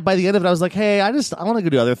remember by the end of it, I was like, hey, I want to go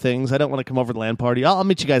do other things. I don't want to come over to the LAN party. I'll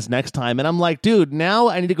meet you guys next time. And I'm like, dude, now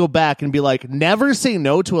I need to go back and be like, never say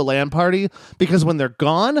no to a LAN party, because when they're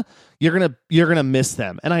gone, you're going to miss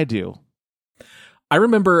them. And I do. I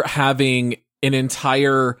remember having an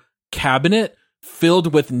entire cabinet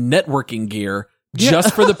filled with networking gear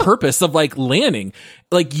just for the purpose of like LANing.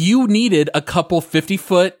 Like, you needed a couple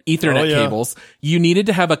 50-foot Ethernet cables. You needed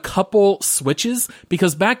to have a couple switches,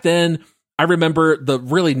 because back then I remember the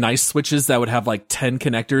really nice switches that would have like 10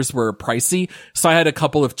 connectors were pricey. So I had a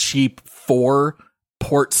couple of cheap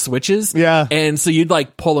 4-port switches. Yeah. And so you'd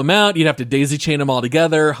like pull them out. You'd have to daisy chain them all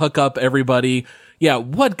together, hook up everybody. Yeah,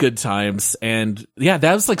 what good times. And yeah,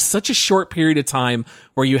 that was like such a short period of time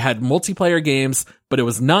where you had multiplayer games, but it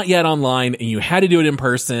was not yet online and you had to do it in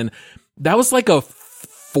person. That was like a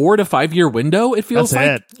 4 to 5 year window, it feels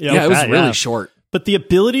like. Yeah, it was really short. But the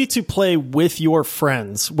ability to play with your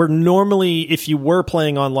friends, where normally if you were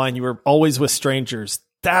playing online, you were always with strangers.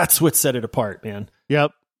 That's what set it apart, man.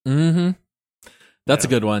 Yep. Mm-hmm. That's a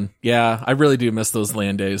good one. Yeah, I really do miss those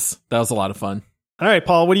LAN days. That was a lot of fun. All right,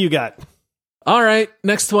 Paul, what do you got? All right,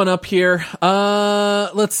 next one up here.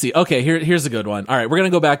 Let's see. Okay, here's a good one. All right, we're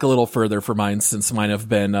going to go back a little further for mine, since mine have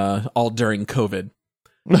been all during COVID.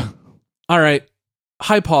 All right.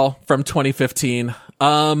 Hi, Paul from 2015.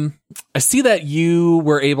 I see that you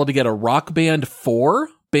were able to get a Rock Band 4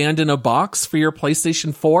 band in a box for your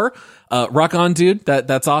PlayStation 4. Rock on, dude.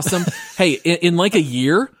 That's awesome. Hey, in like a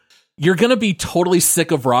year, you're going to be totally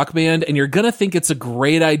sick of Rock Band, and you're going to think it's a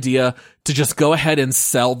great idea to just go ahead and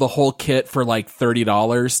sell the whole kit for like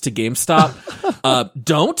 $30 to GameStop.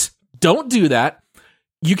 Don't do that.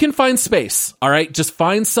 You can find space, all right? Just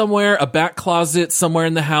find somewhere, a back closet, somewhere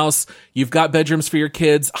in the house. You've got bedrooms for your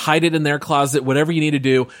kids. Hide it in their closet, whatever you need to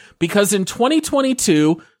do. Because in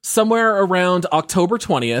 2022, somewhere around October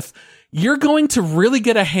 20th, you're going to really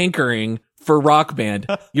get a hankering for Rock Band.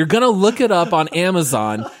 You're going to look it up on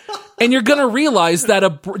Amazon, and you're going to realize that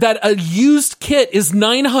a used kit is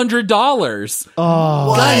 $900. Oh.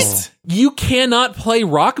 What? You cannot play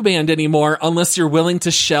Rock Band anymore unless you're willing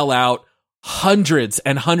to shell out hundreds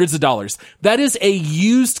and hundreds of dollars. That is a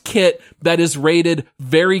used kit that is rated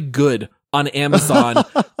very good on Amazon.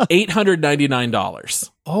 $899.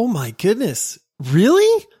 Oh my goodness.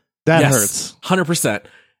 Really? That hurts. 100%.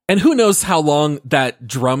 And who knows how long that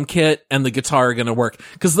drum kit and the guitar are going to work,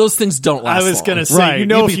 because those things don't last long. I was going to say,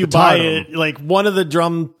 if you buy it, like one of the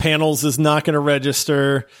drum panels is not going to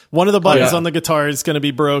register. One of the buttons on the guitar is going to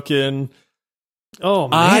be broken. Oh,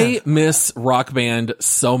 man. I miss Rock Band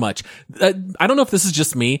so much. I don't know if this is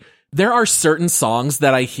just me. There are certain songs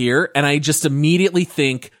that I hear and I just immediately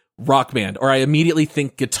think Rock Band, or I immediately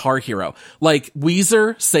think Guitar Hero. Like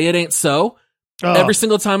Weezer, Say It Ain't So. Oh. Every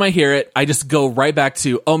single time I hear it, I just go right back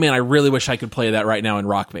to, oh man, I really wish I could play that right now in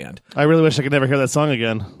Rock Band. I really wish I could never hear that song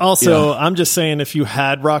again. Also, I'm just saying, if you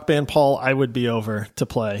had Rock Band, Paul, I would be over to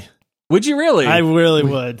play. Would you really? I really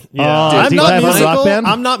would. Yeah.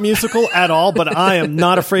 I'm not musical at all, but I am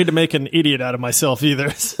not afraid to make an idiot out of myself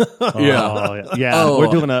either.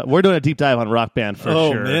 We're doing a deep dive on Rock Band for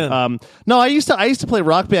sure. Man. No, I used to play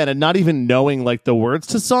Rock Band and not even knowing like the words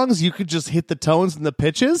to songs. You could just hit the tones and the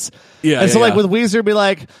pitches. Yeah. And so like with Weezer, it'd be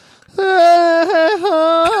like, and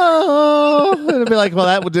it'd be like, well,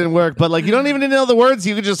 that didn't work. But like, you don't even need to know the words.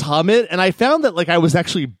 You could just hum it. And I found that like I was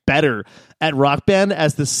actually better at Rock Band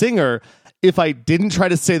as the singer if I didn't try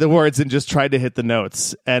to say the words and just tried to hit the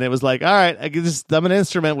notes. And it was like, all right, I can just I'm an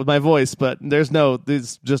instrument with my voice, but there's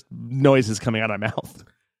just noises coming out of my mouth.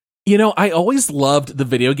 You know, I always loved the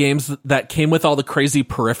video games that came with all the crazy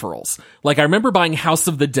peripherals. Like I remember buying House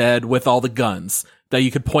of the Dead with all the guns that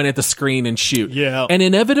you could point at the screen and shoot. Yeah. And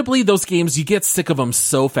inevitably those games, you get sick of them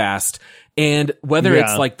so fast. And whether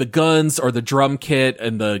it's like the guns or the drum kit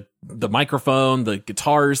and the microphone, the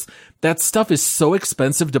guitars, that stuff is so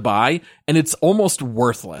expensive to buy, and it's almost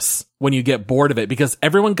worthless when you get bored of it, because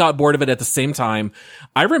everyone got bored of it at the same time.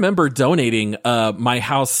 I remember donating my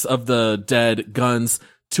House of the Dead guns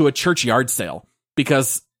to a church yard sale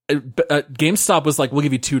because GameStop was like, we'll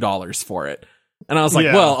give you $2 for it. And I was like,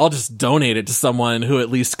 well, I'll just donate it to someone who at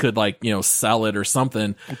least could like, sell it or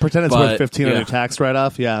something. Pretend it's worth $15 on your tax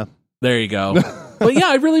write-off. Yeah. There you go. But yeah,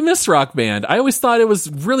 I really miss Rock Band. I always thought it was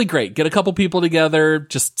really great. Get a couple people together,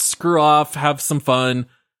 just screw off, have some fun.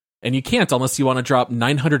 And you can't unless you want to drop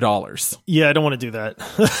 $900. Yeah, I don't want to do that.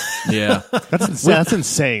 Yeah. That's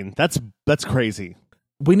insane. That's crazy.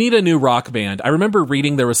 we need a new Rock Band. I remember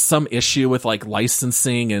reading there was some issue with like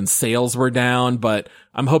licensing and sales were down, but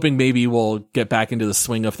I'm hoping maybe we'll get back into the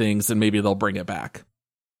swing of things and maybe they'll bring it back.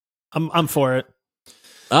 I'm for it.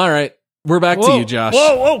 All right. We're back to you, Josh.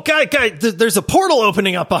 Whoa, guy, there's a portal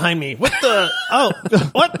opening up behind me. What the?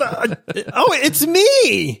 What the? Oh, it's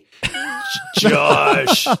me.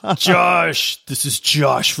 Josh, this is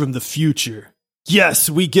Josh from the future.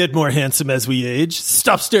 Yes, we get more handsome as we age.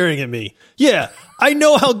 Stop staring at me. Yeah, I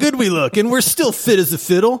know how good we look, and we're still fit as a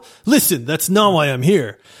fiddle. Listen, that's not why I'm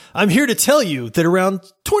here. I'm here to tell you that around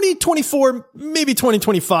 2024, maybe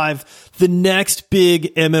 2025, the next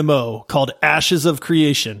big MMO called Ashes of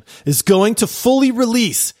Creation is going to fully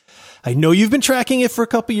release. I know you've been tracking it for a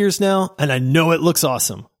couple years now, and I know it looks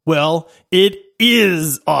awesome. Well, it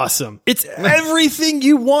is awesome. It's everything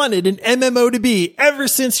you wanted an MMO to be ever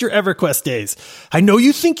since your EverQuest days. I know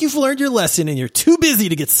you think you've learned your lesson and you're too busy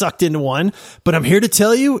to get sucked into one, but I'm here to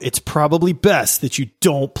tell you it's probably best that you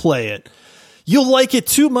don't play it. You'll like it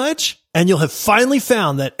too much, and you'll have finally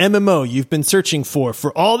found that MMO you've been searching for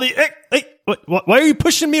all the... Hey, why are you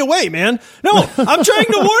pushing me away, man? No, I'm trying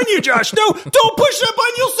to warn you, Josh. No, don't push that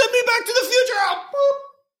button. You'll send me back to the future.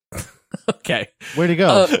 Okay. Where'd he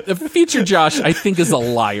go? Future Josh, I think, is a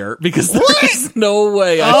liar because there's no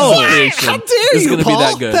way how dare is you, going to be Paul?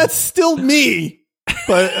 that good. That's still me.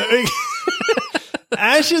 But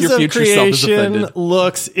Ashes of Creation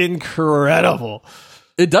looks incredible.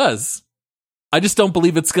 It does. I just don't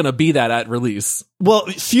believe it's going to be that at release. Well,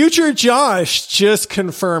 future Josh just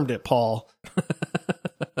confirmed it, Paul.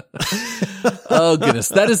 Oh, goodness.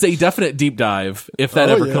 That is a definite deep dive if that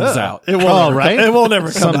ever comes out. It won't, right? It won't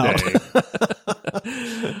ever come out.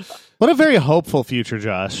 What a very hopeful future,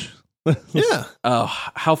 Josh. Yeah. Oh,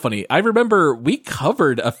 how funny. I remember we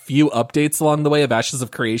covered a few updates along the way of Ashes of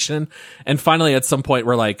Creation. And finally, at some point,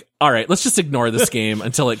 we're like, all right, let's just ignore this game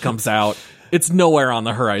until it comes out. It's nowhere on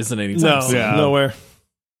the horizon anytime soon. Nowhere.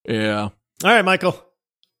 Yeah. All right, Michael.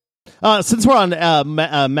 Since we're on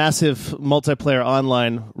massive multiplayer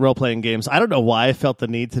online role-playing games, I don't know why I felt the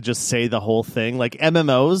need to just say the whole thing. Like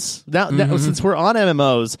MMOs. Now, since we're on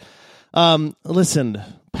MMOs, listen,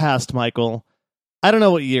 past Michael, I don't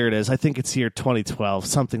know what year it is. I think it's year 2012,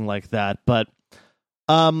 something like that. But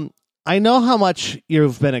I know how much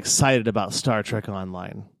you've been excited about Star Trek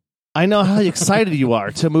Online. I know how excited you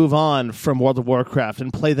are to move on from World of Warcraft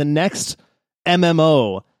and play the next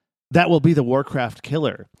MMO that will be the Warcraft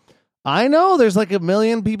killer. I know there's like 1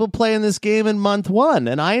 million people playing this game in month one,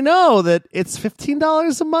 and I know that it's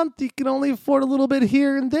 $15 a month. You can only afford a little bit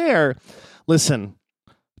here and there. Listen,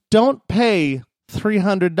 don't pay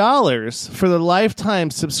 $300 for the lifetime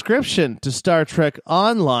subscription to Star Trek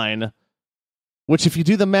Online, which, if you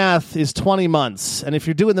do the math, is 20 months. And if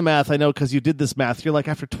you're doing the math, I know because you did this math, you're like,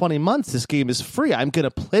 after 20 months, this game is free. I'm going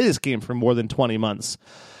to play this game for more than 20 months.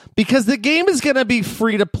 Because the game is going to be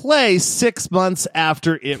free to play 6 months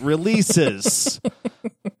after it releases.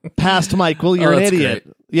 Past Michael, you're an idiot.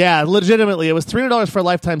 Great. Yeah, legitimately. It was $300 for a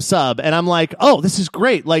lifetime sub. And I'm like, oh, this is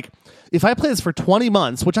great. Like, if I play this for 20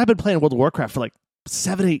 months, which I've been playing World of Warcraft for like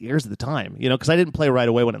 7-8 years at the time, because I didn't play right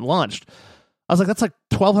away when it launched. I was like, that's like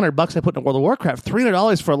 $1,200 I put in World of Warcraft,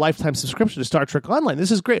 $300 for a lifetime subscription to Star Trek Online.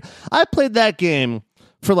 This is great. I played that game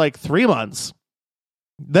for like 3 months.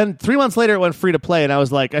 Then 3 months later, it went free to play, and I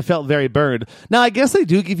was like, I felt very burned. Now, I guess they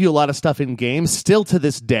do give you a lot of stuff in games still to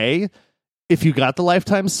this day if you got the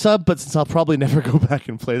lifetime sub, but since I'll probably never go back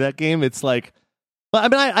and play that game, it's like, well, I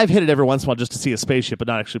mean, I've hit it every once in a while just to see a spaceship but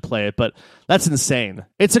not actually play it, but that's insane.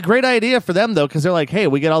 It's a great idea for them, though, because they're like, hey,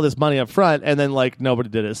 we get all this money up front, and then, like, nobody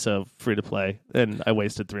did it, so free to play, and I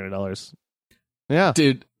wasted $300. Yeah.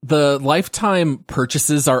 Dude, the lifetime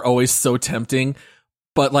purchases are always so tempting,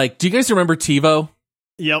 but, like, do you guys remember TiVo?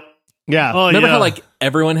 Yep. Yeah. Oh, remember how, like,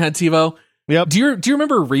 everyone had TiVo? Yep. Do you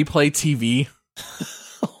remember Replay TV?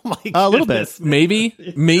 Oh, my goodness. A little bit.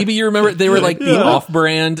 Maybe you remember they were, like, the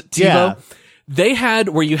off-brand TiVo. Yeah. They had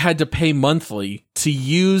where you had to pay monthly to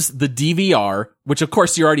use the DVR, which of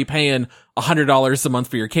course you're already paying $100 a month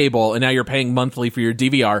for your cable, and now you're paying monthly for your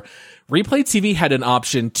DVR. Replay TV had an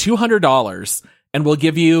option, $200, and will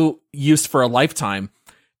give you use for a lifetime.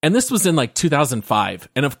 And this was in like 2005.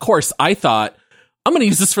 And of course I thought, I'm going to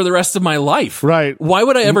use this for the rest of my life. Right. Why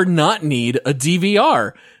would I ever not need a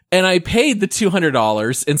DVR? And I paid the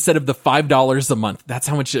 $200 instead of the $5 a month. That's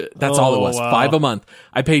how much, that's all it was. Wow. $5 a month.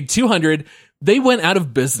 I paid $200. They went out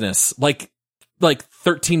of business like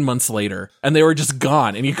 13 months later, and they were just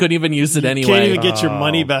gone, and you couldn't even use it anyway. Can't even get your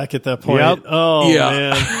money back at that point. Yep. Oh, Yeah.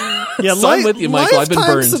 man. Yeah, So I'm with you, Michael. I've been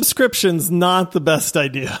lifetime burned. subscription's not the best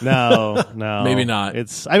idea. No. Maybe not. It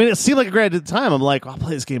seemed like a great idea at the time. I'm like, I'll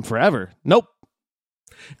play this game forever. Nope.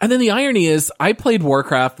 And then the irony is I played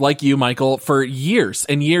Warcraft like you, Michael, for years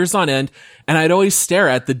and years on end. And I'd always stare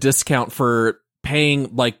at the discount for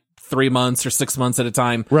paying like 3 months or 6 months at a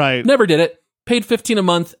time. Right. Never did it. Paid $15 a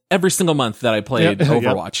month every single month that I played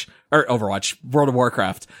Overwatch, World of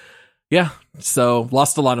Warcraft. Yeah. So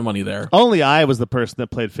lost a lot of money there. Only I was the person that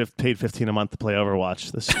paid $15 a month to play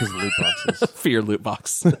Overwatch. This is because of loot boxes. For your loot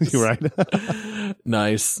box. You're right.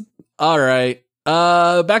 Nice. All right.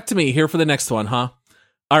 Back to me here for the next one, huh?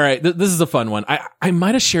 All right. This is a fun one. I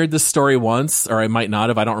might have shared this story once, or I might not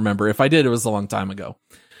have. I don't remember. If I did, it was a long time ago.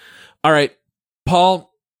 All right, Paul.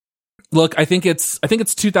 Look, I think it's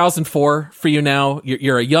 2004 for you now.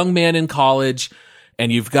 You're a young man in college,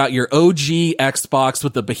 and you've got your OG Xbox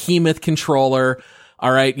with the behemoth controller.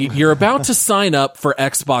 All right, you're about to sign up for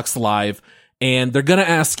Xbox Live, and they're gonna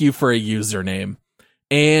ask you for a username.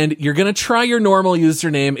 And you're going to try your normal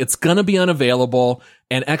username. It's going to be unavailable.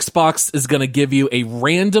 And Xbox is going to give you a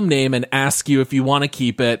random name and ask you if you want to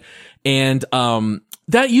keep it. And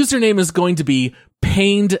that username is going to be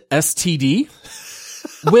Pained STD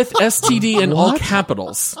with STD in all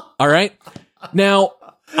capitals. All right. Now,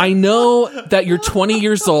 I know that you're 20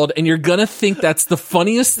 years old and you're going to think that's the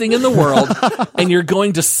funniest thing in the world. And you're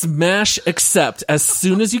going to smash accept as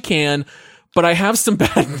soon as you can. But I have some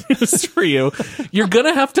bad news for you. You're going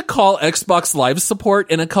to have to call Xbox Live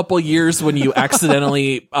support in a couple years when you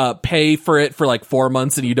accidentally pay for it for like 4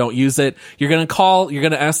 months and you don't use it. You're going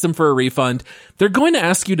to ask them for a refund. They're going to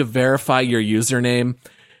ask you to verify your username.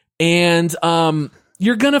 And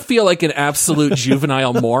you're going to feel like an absolute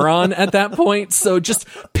juvenile moron at that point. So just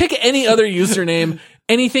pick any other username,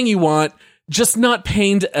 anything you want, just not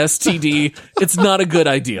Pained STD. It's not a good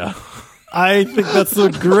idea. I think that's the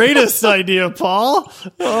greatest idea, Paul.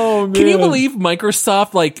 Oh, man. Can you believe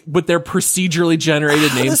Microsoft, like, with their procedurally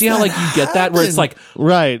generated names? See how, like, you get that where it's like,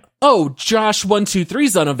 right. Oh, Josh123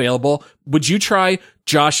 is unavailable. Would you try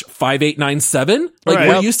Josh5897? Like, right.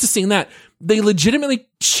 We're used to seeing that. They legitimately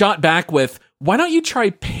shot back with, why don't you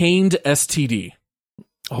try Pained STD?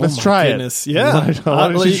 Oh, let's try goodness. it. Yeah. Why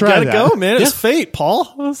don't you gotta that? go, man. It's fate, Paul.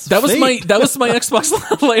 That was my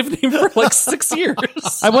Xbox Live name for like 6 years.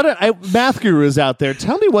 Math gurus out there,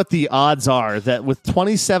 tell me what the odds are that with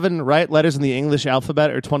 27 right letters in the English alphabet,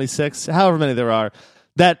 or 26, however many there are,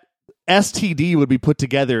 that STD would be put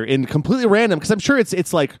together in completely random, because I'm sure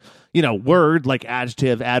it's like, you know, word, like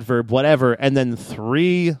adjective, adverb, whatever, and then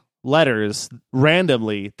 3 letters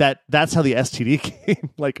randomly. That's how the STD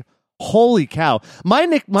came. Like, holy cow! My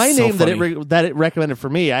name that it recommended for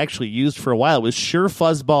me, I actually used for a while, was Sure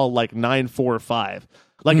Fuzzball like 945,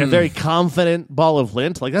 like a very confident ball of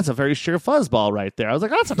lint. Like, that's a very Sure Fuzzball right there. I was like,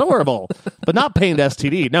 that's adorable, but not Pained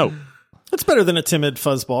STD. No, that's better than a timid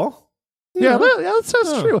fuzzball. Yeah, that's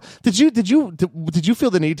true. Did you feel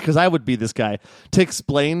the need, because I would be this guy, to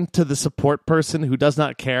explain to the support person who does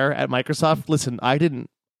not care at Microsoft? Listen, I didn't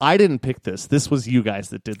pick this. This was you guys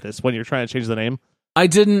that did this when you're trying to change the name. I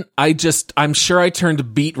didn't. I'm sure I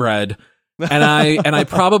turned beet red, and I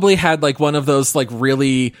probably had like one of those like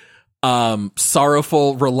really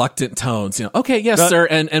sorrowful, reluctant tones. You know, okay, yes, sir.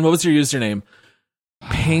 And what was your username?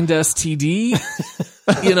 Pained STD.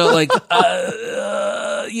 You know, like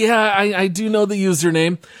yeah, I do know the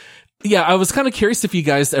username. Yeah, I was kind of curious if you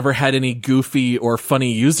guys ever had any goofy or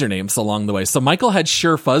funny usernames along the way. So Michael had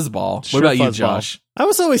Sure Fuzzball. What about you, Josh? I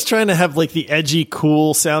was always trying to have like the edgy,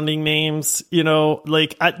 cool sounding names, you know,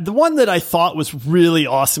 like the one that I thought was really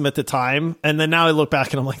awesome at the time. And then now I look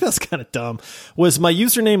back and I'm like, that's kind of dumb, was my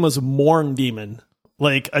username was Mourn Demon.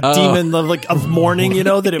 Like a demon of mourning, you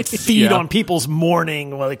know, that it feed on people's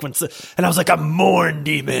mourning. Like and I was like, a mourn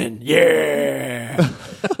demon. Yeah.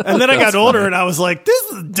 And then I got older and I was like,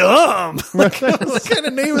 this is dumb. What kind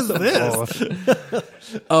of name is this?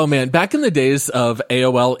 Oh man. Back in the days of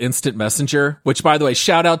AOL Instant Messenger, which by the way,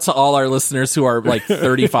 shout out to all our listeners who are like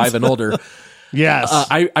 35 and older. Yes.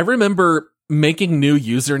 I remember making new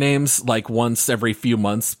usernames like once every few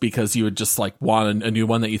months because you would just like want a new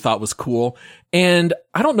one that you thought was cool. And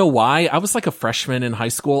I don't know why. I was like a freshman in high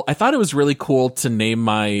school. I thought it was really cool to name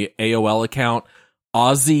my AOL account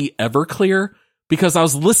Ozzy Everclear because I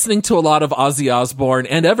was listening to a lot of Ozzy Osbourne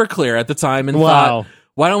and Everclear at the time and thought,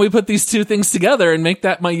 why don't we put these two things together and make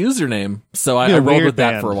that my username? So I rolled with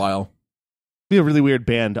that for a while. Be a really weird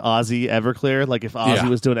band, Ozzy Everclear. Like if Ozzy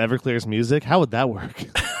was doing Everclear's music, how would that work?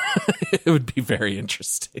 It would be very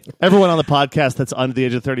interesting. Everyone on the podcast that's under the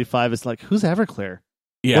age of 35 is like, who's Everclear?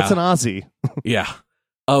 Yeah. What's an Ozzy? Yeah.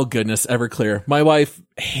 Oh goodness, Everclear. My wife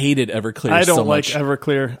hated Everclear. I don't so like much.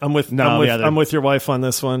 Everclear. I'm with your wife on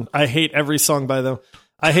this one. I hate every song by them.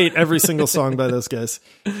 I hate every single song by those guys.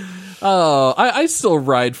 Oh, I still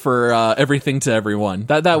ride for Everything to Everyone.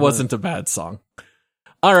 That wasn't a bad song.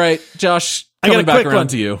 All right, Josh, coming back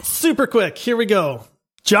around to you. Super quick. Here we go.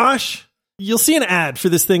 Josh, you'll see an ad for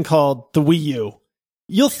this thing called the Wii U.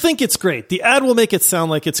 You'll think it's great. The ad will make it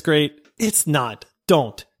sound like it's great. It's not.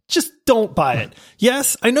 Just don't buy it.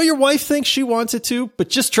 Yes, I know your wife thinks she wants it to, but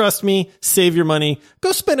just trust me, save your money.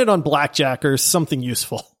 Go spend it on blackjack or something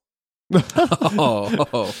useful.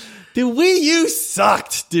 Oh. The Wii U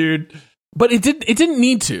sucked, dude. But it didn't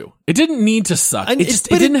need to. It didn't need to suck. It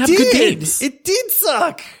didn't have good games. It did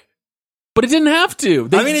suck. But it didn't have to.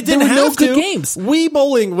 It didn't have no to. Good games. Wii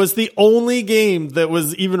Bowling was the only game that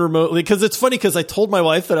was even remotely, because it's funny because I told my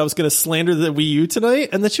wife that I was going to slander the Wii U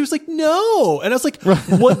tonight, and then she was like, no. And I was like,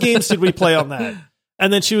 what games did we play on that?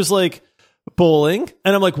 And then she was like, bowling.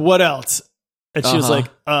 And I'm like, what else? And she was like,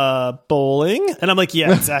 bowling? And I'm like,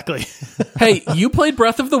 yeah, exactly. Hey, you played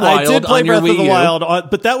Breath of the Wild. I did play on your Breath of the Wii U. Wild,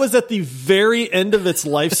 but that was at the very end of its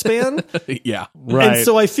lifespan. Yeah. Right. And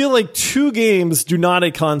so I feel like 2 games do not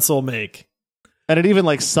a console make. And it even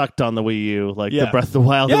like sucked on the Wii U, the Breath of the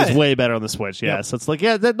Wild. It was way better on the Switch. Yeah, so it's like,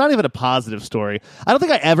 that's not even a positive story. I don't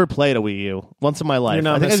think I ever played a Wii U once in my life. You're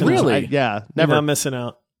not missing out. Really? Never. You're not missing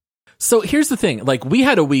out. So here's the thing. Like, we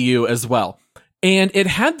had a Wii U as well, and it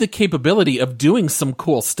had the capability of doing some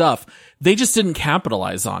cool stuff. They just didn't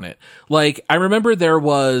capitalize on it. Like, I remember there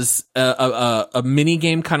was a mini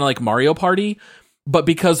game kind of like Mario Party, but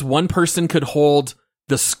because one person could hold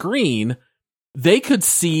the screen, they could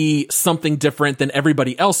see something different than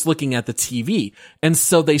everybody else looking at the TV. And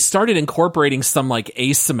so they started incorporating some like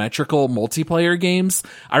asymmetrical multiplayer games.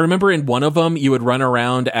 I remember in one of them, you would run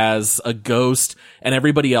around as a ghost and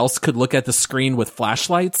everybody else could look at the screen with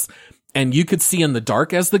flashlights, and you could see in the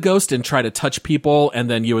dark as the ghost and try to touch people. And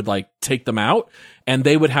then you would like take them out, and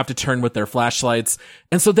they would have to turn with their flashlights.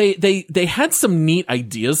 And so they had some neat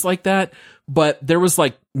ideas like that, but there was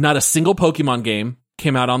like not a single Pokemon game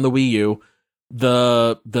came out on the Wii U.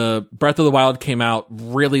 The Breath of the Wild came out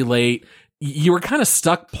really late. You were kind of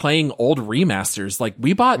stuck playing old remasters. Like,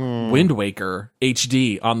 we bought Wind Waker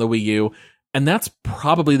HD on the Wii U, and that's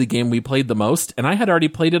probably the game we played the most, and I had already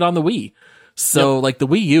played it on the Wii. So like the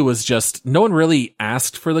Wii U was just, no one really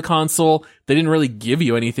asked for the console. They didn't really give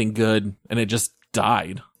you anything good, and it just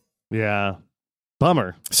died. Yeah.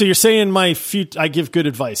 Bummer. So you're saying I give good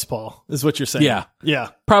advice, Paul, is what you're saying? Yeah. Yeah.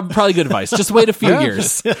 Probably good advice. Just wait a few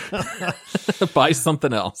years. Buy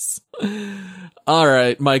something else. All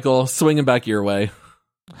right, Michael, swinging back your way.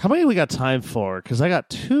 How many we got time for? Because I got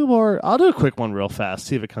 2 more. I'll do a quick one real fast,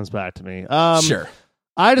 see if it comes back to me. Sure.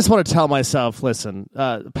 I just want to tell myself, listen,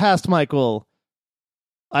 past Michael,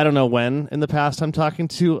 I don't know when in the past I'm talking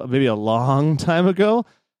to, maybe a long time ago.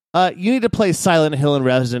 You need to play Silent Hill and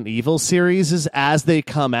Resident Evil series as they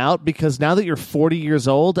come out, because now that you're 40 years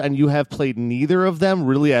old and you have played neither of them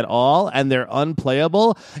really at all and they're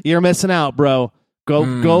unplayable, you're missing out, bro.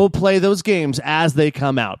 Go play those games as they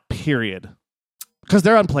come out, period. Because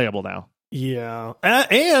they're unplayable now. Yeah.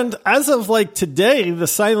 And as of like today, the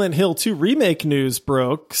Silent Hill 2 remake news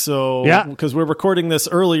broke. So, because we're recording this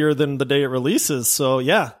earlier than the day it releases. So,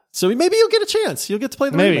 yeah. So maybe you'll get a chance. You'll get to play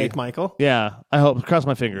the remake, Michael. Yeah, I hope. Cross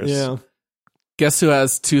my fingers. Yeah. Guess who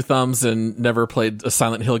has 2 thumbs and never played a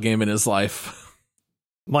Silent Hill game in his life?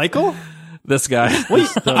 Michael? This guy. Wait,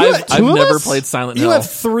 I've never played Silent Hill. You have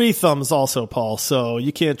 3 thumbs also, Paul, so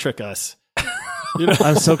you can't trick us.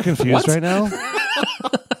 I'm so confused right now.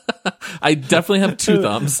 I definitely have 2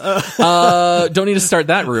 thumbs. Don't need to start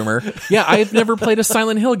that rumor. Yeah, I've never played a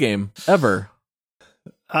Silent Hill game, ever.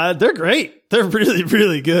 They're great. They're really,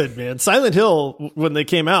 really good, man. Silent Hill, when they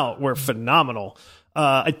came out, were phenomenal.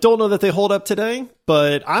 I don't know that they hold up today,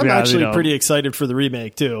 but I'm actually pretty excited for the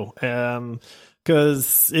remake too.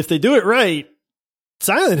 Because if they do it right,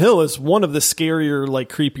 Silent Hill is one of the scarier, like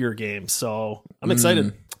creepier games. So I'm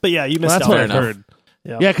excited. But yeah, you missed out. That's what I've heard.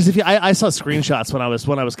 Yeah, because I saw screenshots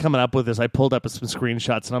when I was coming up with this. I pulled up some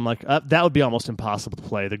screenshots, and I'm like, that would be almost impossible to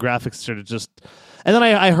play. The graphics sort of just, and then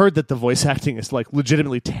I heard that the voice acting is like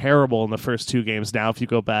legitimately terrible in the first 2 games. Now, if you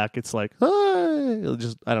go back, it's like,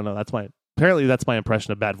 just I don't know. Apparently that's my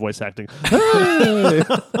impression of bad voice acting.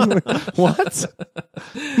 What?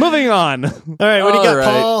 Moving on. All right, what do you got,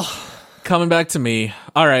 Paul? Coming back to me.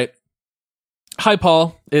 All right. Hi,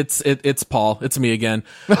 Paul. It's Paul. It's me again.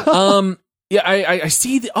 Yeah, I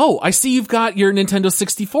see. I see you've got your Nintendo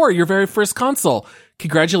 64, your very first console.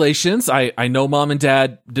 Congratulations. I know Mom and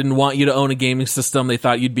Dad didn't want you to own a gaming system. They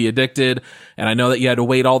thought you'd be addicted. And I know that you had to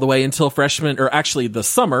wait all the way until the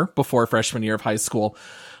summer before freshman year of high school.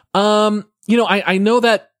 I know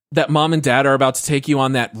that that mom and dad are about to take you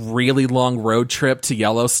on that really long road trip to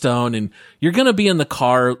Yellowstone, and you're going to be in the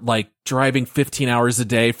car, like driving 15 hours a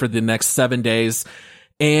day for the next 7 days.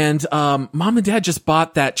 And mom and dad just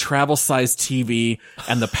bought that travel-sized TV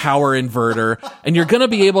and the power inverter, and you're going to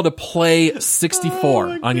be able to play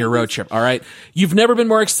 64 on your road trip, all right? You've never been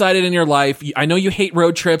more excited in your life. I know you hate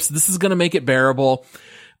road trips. This is going to make it bearable.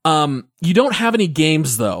 You don't have any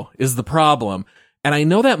games, though, is the problem. And I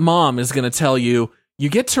know that mom is going to tell you, you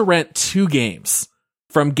get to rent 2 games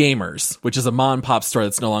from Gamers, which is a mom and pop store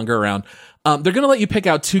that's no longer around. They're going to let you pick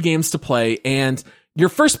out 2 games to play, and your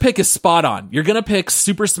first pick is spot on. You're going to pick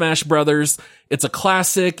Super Smash Brothers. It's a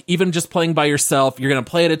classic, even just playing by yourself. You're going to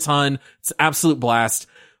play it a ton. It's an absolute blast.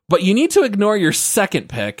 But you need to ignore your second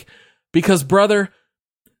pick because, brother,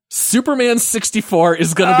 Superman 64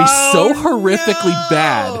 is going to be so horrifically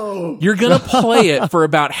bad. You're going to play it for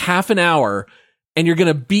about half an hour, and you're going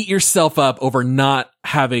to beat yourself up over not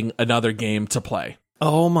having another game to play.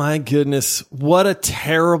 Oh, my goodness. What a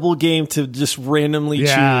terrible game to just randomly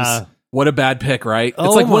choose. What a bad pick, right?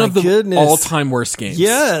 It's like one of the all-time worst games.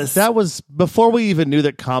 Yes. That was before we even knew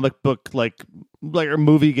that comic book like or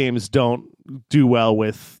movie games don't do well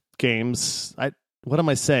with games. What am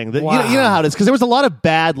I saying? Wow. You know how it is, because there was a lot of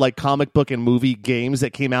bad like comic book and movie games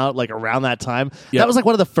that came out like around that time. Yep. That was like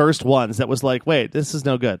one of the first ones that was like, wait, this is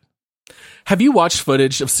no good. Have you watched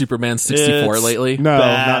footage of Superman 64 lately? No,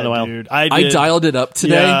 bad, not in a while. Dude. I dialed it up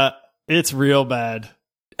today. Yeah, it's real bad.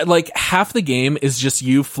 Like half the game is just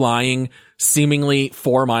you flying seemingly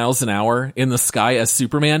 4 miles an hour in the sky as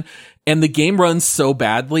Superman. And the game runs so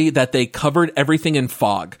badly that they covered everything in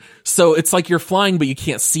fog. So it's like you're flying, but you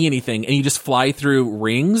can't see anything, and you just fly through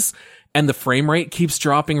rings, and the frame rate keeps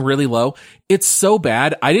dropping really low. It's so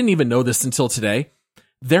bad. I didn't even know this until today.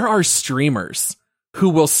 There are streamers who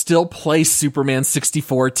will still play Superman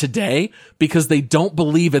 64 today because they don't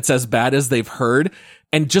believe it's as bad as they've heard.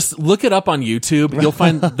 And just look it up on YouTube. You'll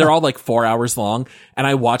find they're all like 4 hours long. And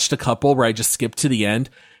I watched a couple where I just skipped to the end,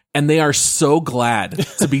 and they are so glad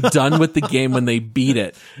to be done with the game when they beat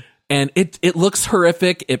it. And it looks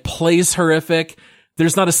horrific. It plays horrific.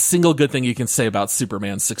 There's not a single good thing you can say about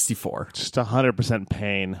Superman 64. Just 100%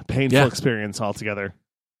 painful experience altogether.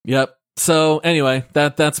 Yep. So anyway,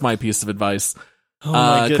 that's my piece of advice.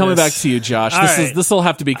 Coming back to you, Josh. This will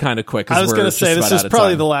have to be kind of quick. I was going to say this is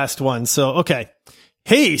probably the last one. So okay.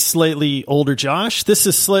 Hey, slightly older Josh. This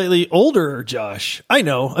is slightly older Josh. I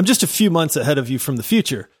know, I'm just a few months ahead of you from the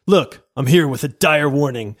future. Look, I'm here with a dire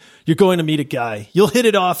warning. You're going to meet a guy. You'll hit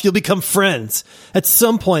it off. You'll become friends. At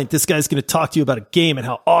some point, this guy's going to talk to you about a game and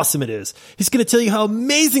how awesome it is. He's going to tell you how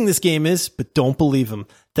amazing this game is, but don't believe him.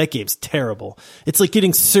 That game's terrible. It's like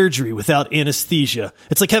getting surgery without anesthesia.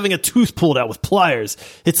 It's like having a tooth pulled out with pliers.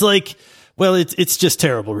 It's like... well, it's just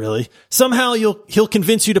terrible, really. Somehow he'll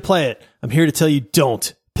convince you to play it. I'm here to tell you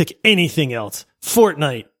don't. Pick anything else.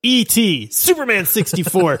 Fortnite, E.T., Superman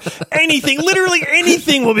 64, anything, literally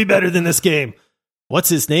anything will be better than this game. What's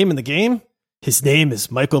his name in the game? His name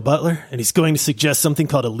is Michael Butler, and he's going to suggest something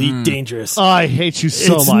called Elite Dangerous. Oh, I hate you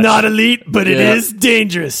so much. It's not elite, but it is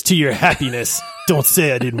dangerous to your happiness. Don't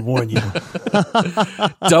say I didn't warn you.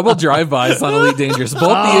 Double drive-bys on Elite Dangerous. Both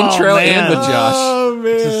the intro and with Josh. Oh,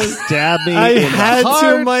 man. Just stab me I in had the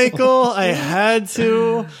heart. to, Michael. I had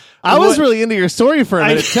to. I was really into your story for a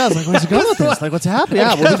minute. I was like, where's it going with this? Like, what's happening?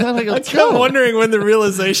 I kept wondering when the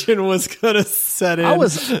realization was going to set in. I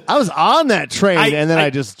was on that train, and then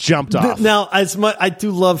I just jumped off. Now, as much I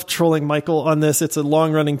do love trolling Michael on this. It's a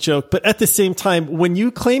long-running joke, but at the same time, when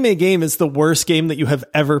you claim a game is the worst game that you have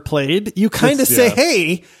ever played, you kind of say,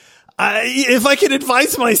 "Hey, if I could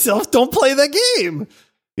advise myself, don't play that game."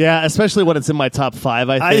 Yeah, especially when it's in my top 5,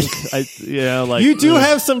 I think. You do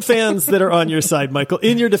have some fans that are on your side, Michael,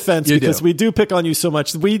 in your defense, because we do pick on you so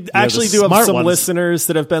much. We actually do have some listeners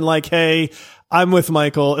that have been like, hey, I'm with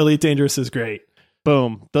Michael. Elite Dangerous is great.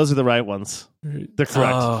 Boom. Those are the right ones. They're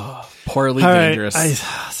correct. Oh, poor Elite Dangerous.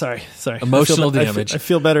 Sorry. Emotional damage. I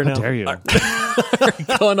feel better now. How dare you?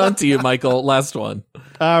 Going on to you, Michael. Last one.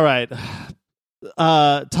 All right.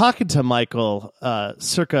 Talking to Michael,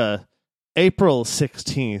 circa April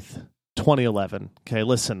 16th, 2011. Okay,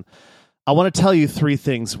 listen. I want to tell you 3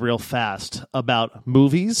 things real fast about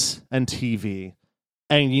movies and TV,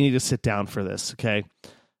 and you need to sit down for this, okay?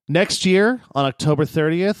 Next year, on October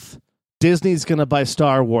 30th, Disney's going to buy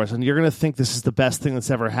Star Wars, and you're going to think this is the best thing that's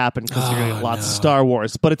ever happened because you're going to get lots of Star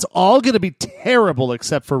Wars, but it's all going to be terrible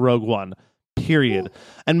except for Rogue One, period.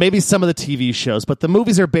 And maybe some of the TV shows, but the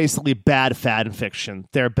movies are basically bad fan fiction.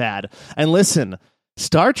 They're bad. And listen,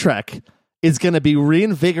 Star Trek is going to be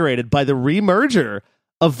reinvigorated by the remerger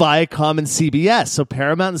of Viacom and CBS. So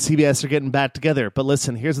Paramount and CBS are getting back together. But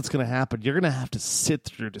listen, here's what's going to happen. You're going to have to sit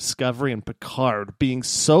through Discovery and Picard being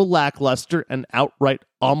so lackluster and outright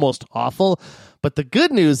almost awful. But the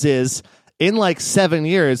good news is, in like 7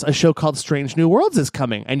 years, a show called Strange New Worlds is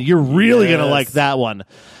coming, and you're really going to like that one.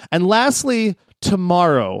 And lastly,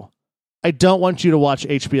 tomorrow, I don't want you to watch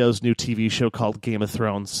HBO's new TV show called Game of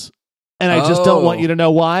Thrones. And I just don't want you to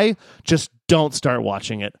know why. Just don't start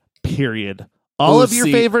watching it, period. All of your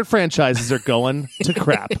favorite franchises are going to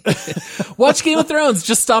crap. Watch Game of Thrones.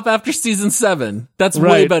 Just stop after season 7. That's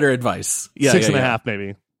way better advice. Yeah, 6.5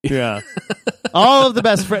 maybe. Yeah. All of the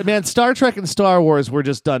best. Man, Star Trek and Star Wars were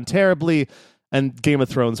just done terribly, and Game of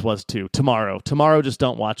Thrones was too. Tomorrow, just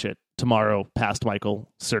don't watch it. Tomorrow, past Michael,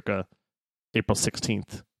 circa April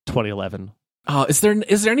 16th, 2011. Oh, is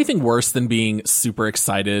there anything worse than being super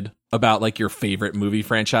excited about like your favorite movie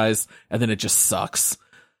franchise and then it just sucks?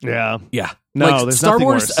 Yeah. No, like there's Star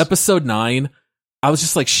Wars worse. Episode 9, I was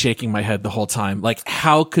just like shaking my head the whole time. Like,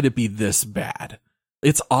 how could it be this bad?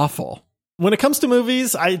 It's awful. When it comes to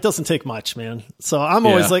movies, it doesn't take much, man. So I'm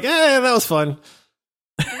always like, that was fun.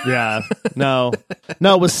 Yeah. No,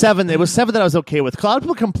 it was 7. It was 7 that I was okay with. A lot of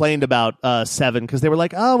people complained about 7 because they were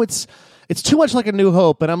like, oh, it's too much like A New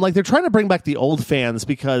Hope. And I'm like, they're trying to bring back the old fans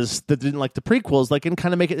because they didn't like the prequels, like, and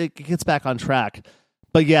kind of make it gets back on track.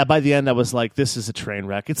 But yeah, by the end, I was like, this is a train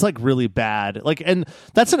wreck. It's like really bad. Like, and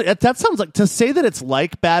that sounds like, to say that it's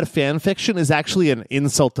like bad fan fiction is actually an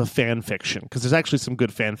insult to fan fiction, because there's actually some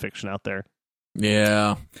good fan fiction out there.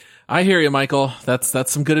 Yeah, I hear you, Michael. That's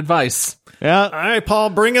some good advice. Yeah. All right, Paul,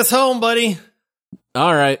 bring us home, buddy.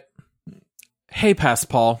 All right. Hey, Past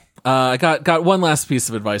Paul. I got one last piece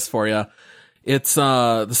of advice for you. It's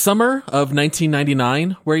the summer of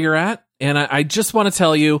 1999 where you're at, and I just want to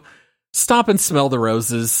tell you, stop and smell the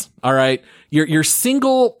roses. All right. Your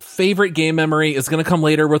single favorite game memory is going to come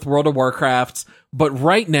later with World of Warcraft. But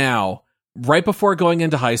right now, right before going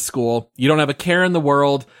into high school, you don't have a care in the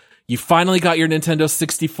world. You finally got your Nintendo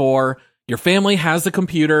 64. Your family has a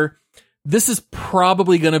computer. This is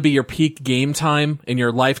probably going to be your peak game time in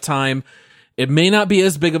your lifetime. It may not be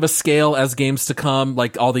as big of a scale as games to come,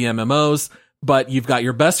 like all the MMOs, but you've got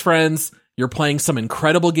your best friends. You're playing some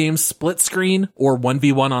incredible games split screen or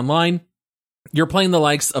 1v1 online. You're playing the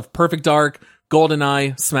likes of Perfect Dark,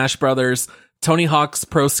 GoldenEye, Smash Brothers, Tony Hawk's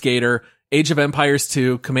Pro Skater, Age of Empires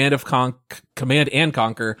 2, Command and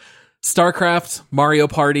Conquer, StarCraft, Mario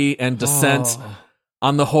Party, and Descent. Oh.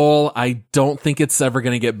 On the whole, I don't think it's ever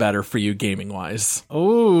going to get better for you gaming-wise.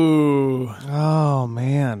 Oh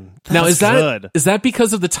man. Now, is that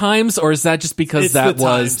because of the times, or is that just because that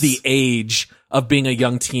was the age of being a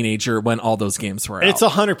young teenager when all those games were out? It's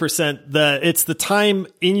 100% it's the time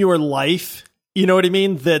in your life, you know what I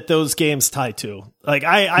mean, that those games tie to. Like,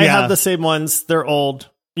 I have the same ones. They're old,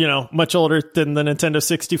 much older than the Nintendo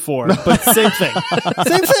 64, but same thing.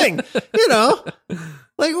 Same thing,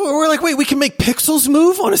 Like, we're like, wait, we can make pixels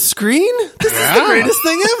move on a screen? This is the greatest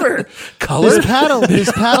thing ever. This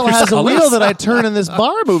paddle has a wheel that I turn and this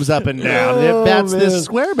bar moves up and down. And it bats this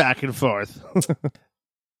square back and forth.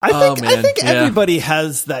 I think everybody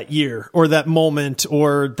has that year or that moment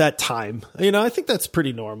or that time. I think that's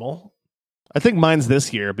pretty normal. I think mine's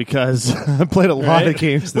this year because I played a lot of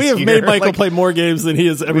games this year. We have made Michael play more games than he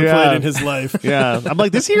has ever played in his life. Yeah. I'm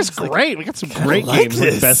like, this year's great. We got some great games.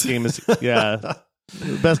 The best game is,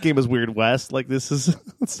 the best game is Weird West. Like,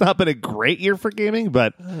 it's not been a great year for gaming,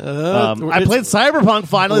 but I played Cyberpunk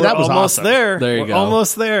finally. That was almost awesome. There you go.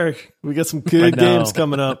 Almost there. We got some good games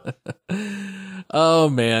coming up. Oh,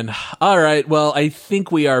 man. All right. Well, I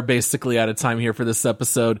think we are basically out of time here for this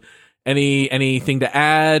episode. Anything to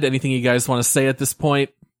add? Anything you guys want to say at this point?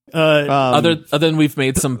 Other than we've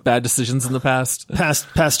made some bad decisions in the past.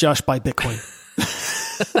 Past Josh buy Bitcoin.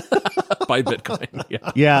 Buy Bitcoin.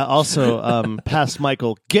 Yeah. Also, past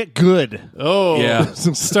Michael, get good. Oh, yeah.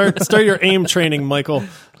 Start your aim training, Michael.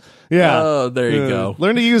 Yeah. Oh, there you go.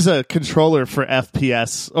 Learn to use a controller for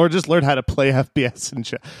FPS, or just learn how to play FPS and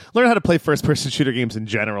learn how to play first-person shooter games in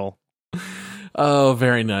general. Oh,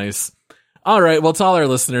 very nice. All right. Well, to all our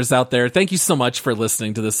listeners out there, thank you so much for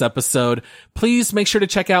listening to this episode. Please make sure to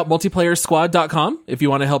check out multiplayersquad.com if you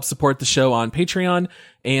want to help support the show on Patreon.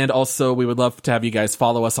 And also, we would love to have you guys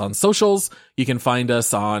follow us on socials. You can find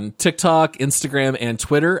us on TikTok, Instagram, and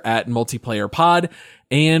Twitter at MultiplayerPod.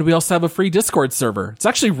 And we also have a free Discord server. It's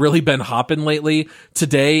actually really been hopping lately.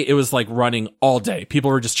 Today, it was like running all day.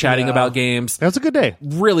 People were just chatting about games. That was a good day.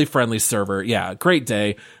 Really friendly server. Yeah, great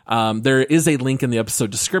day. There is a link in the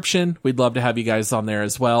episode description. We'd love to have you guys on there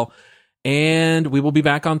as well. And we will be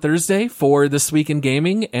back on Thursday for This Week in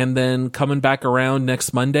Gaming, and then coming back around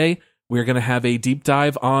next Monday we're going to have a deep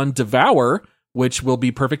dive on Devour, which will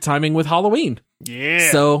be perfect timing with Halloween.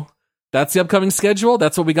 Yeah. So that's the upcoming schedule.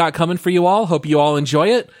 That's what we got coming for you all. Hope you all enjoy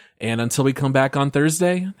it. And until we come back on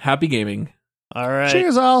Thursday, happy gaming. All right.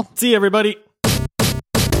 Cheers, all. See you, everybody.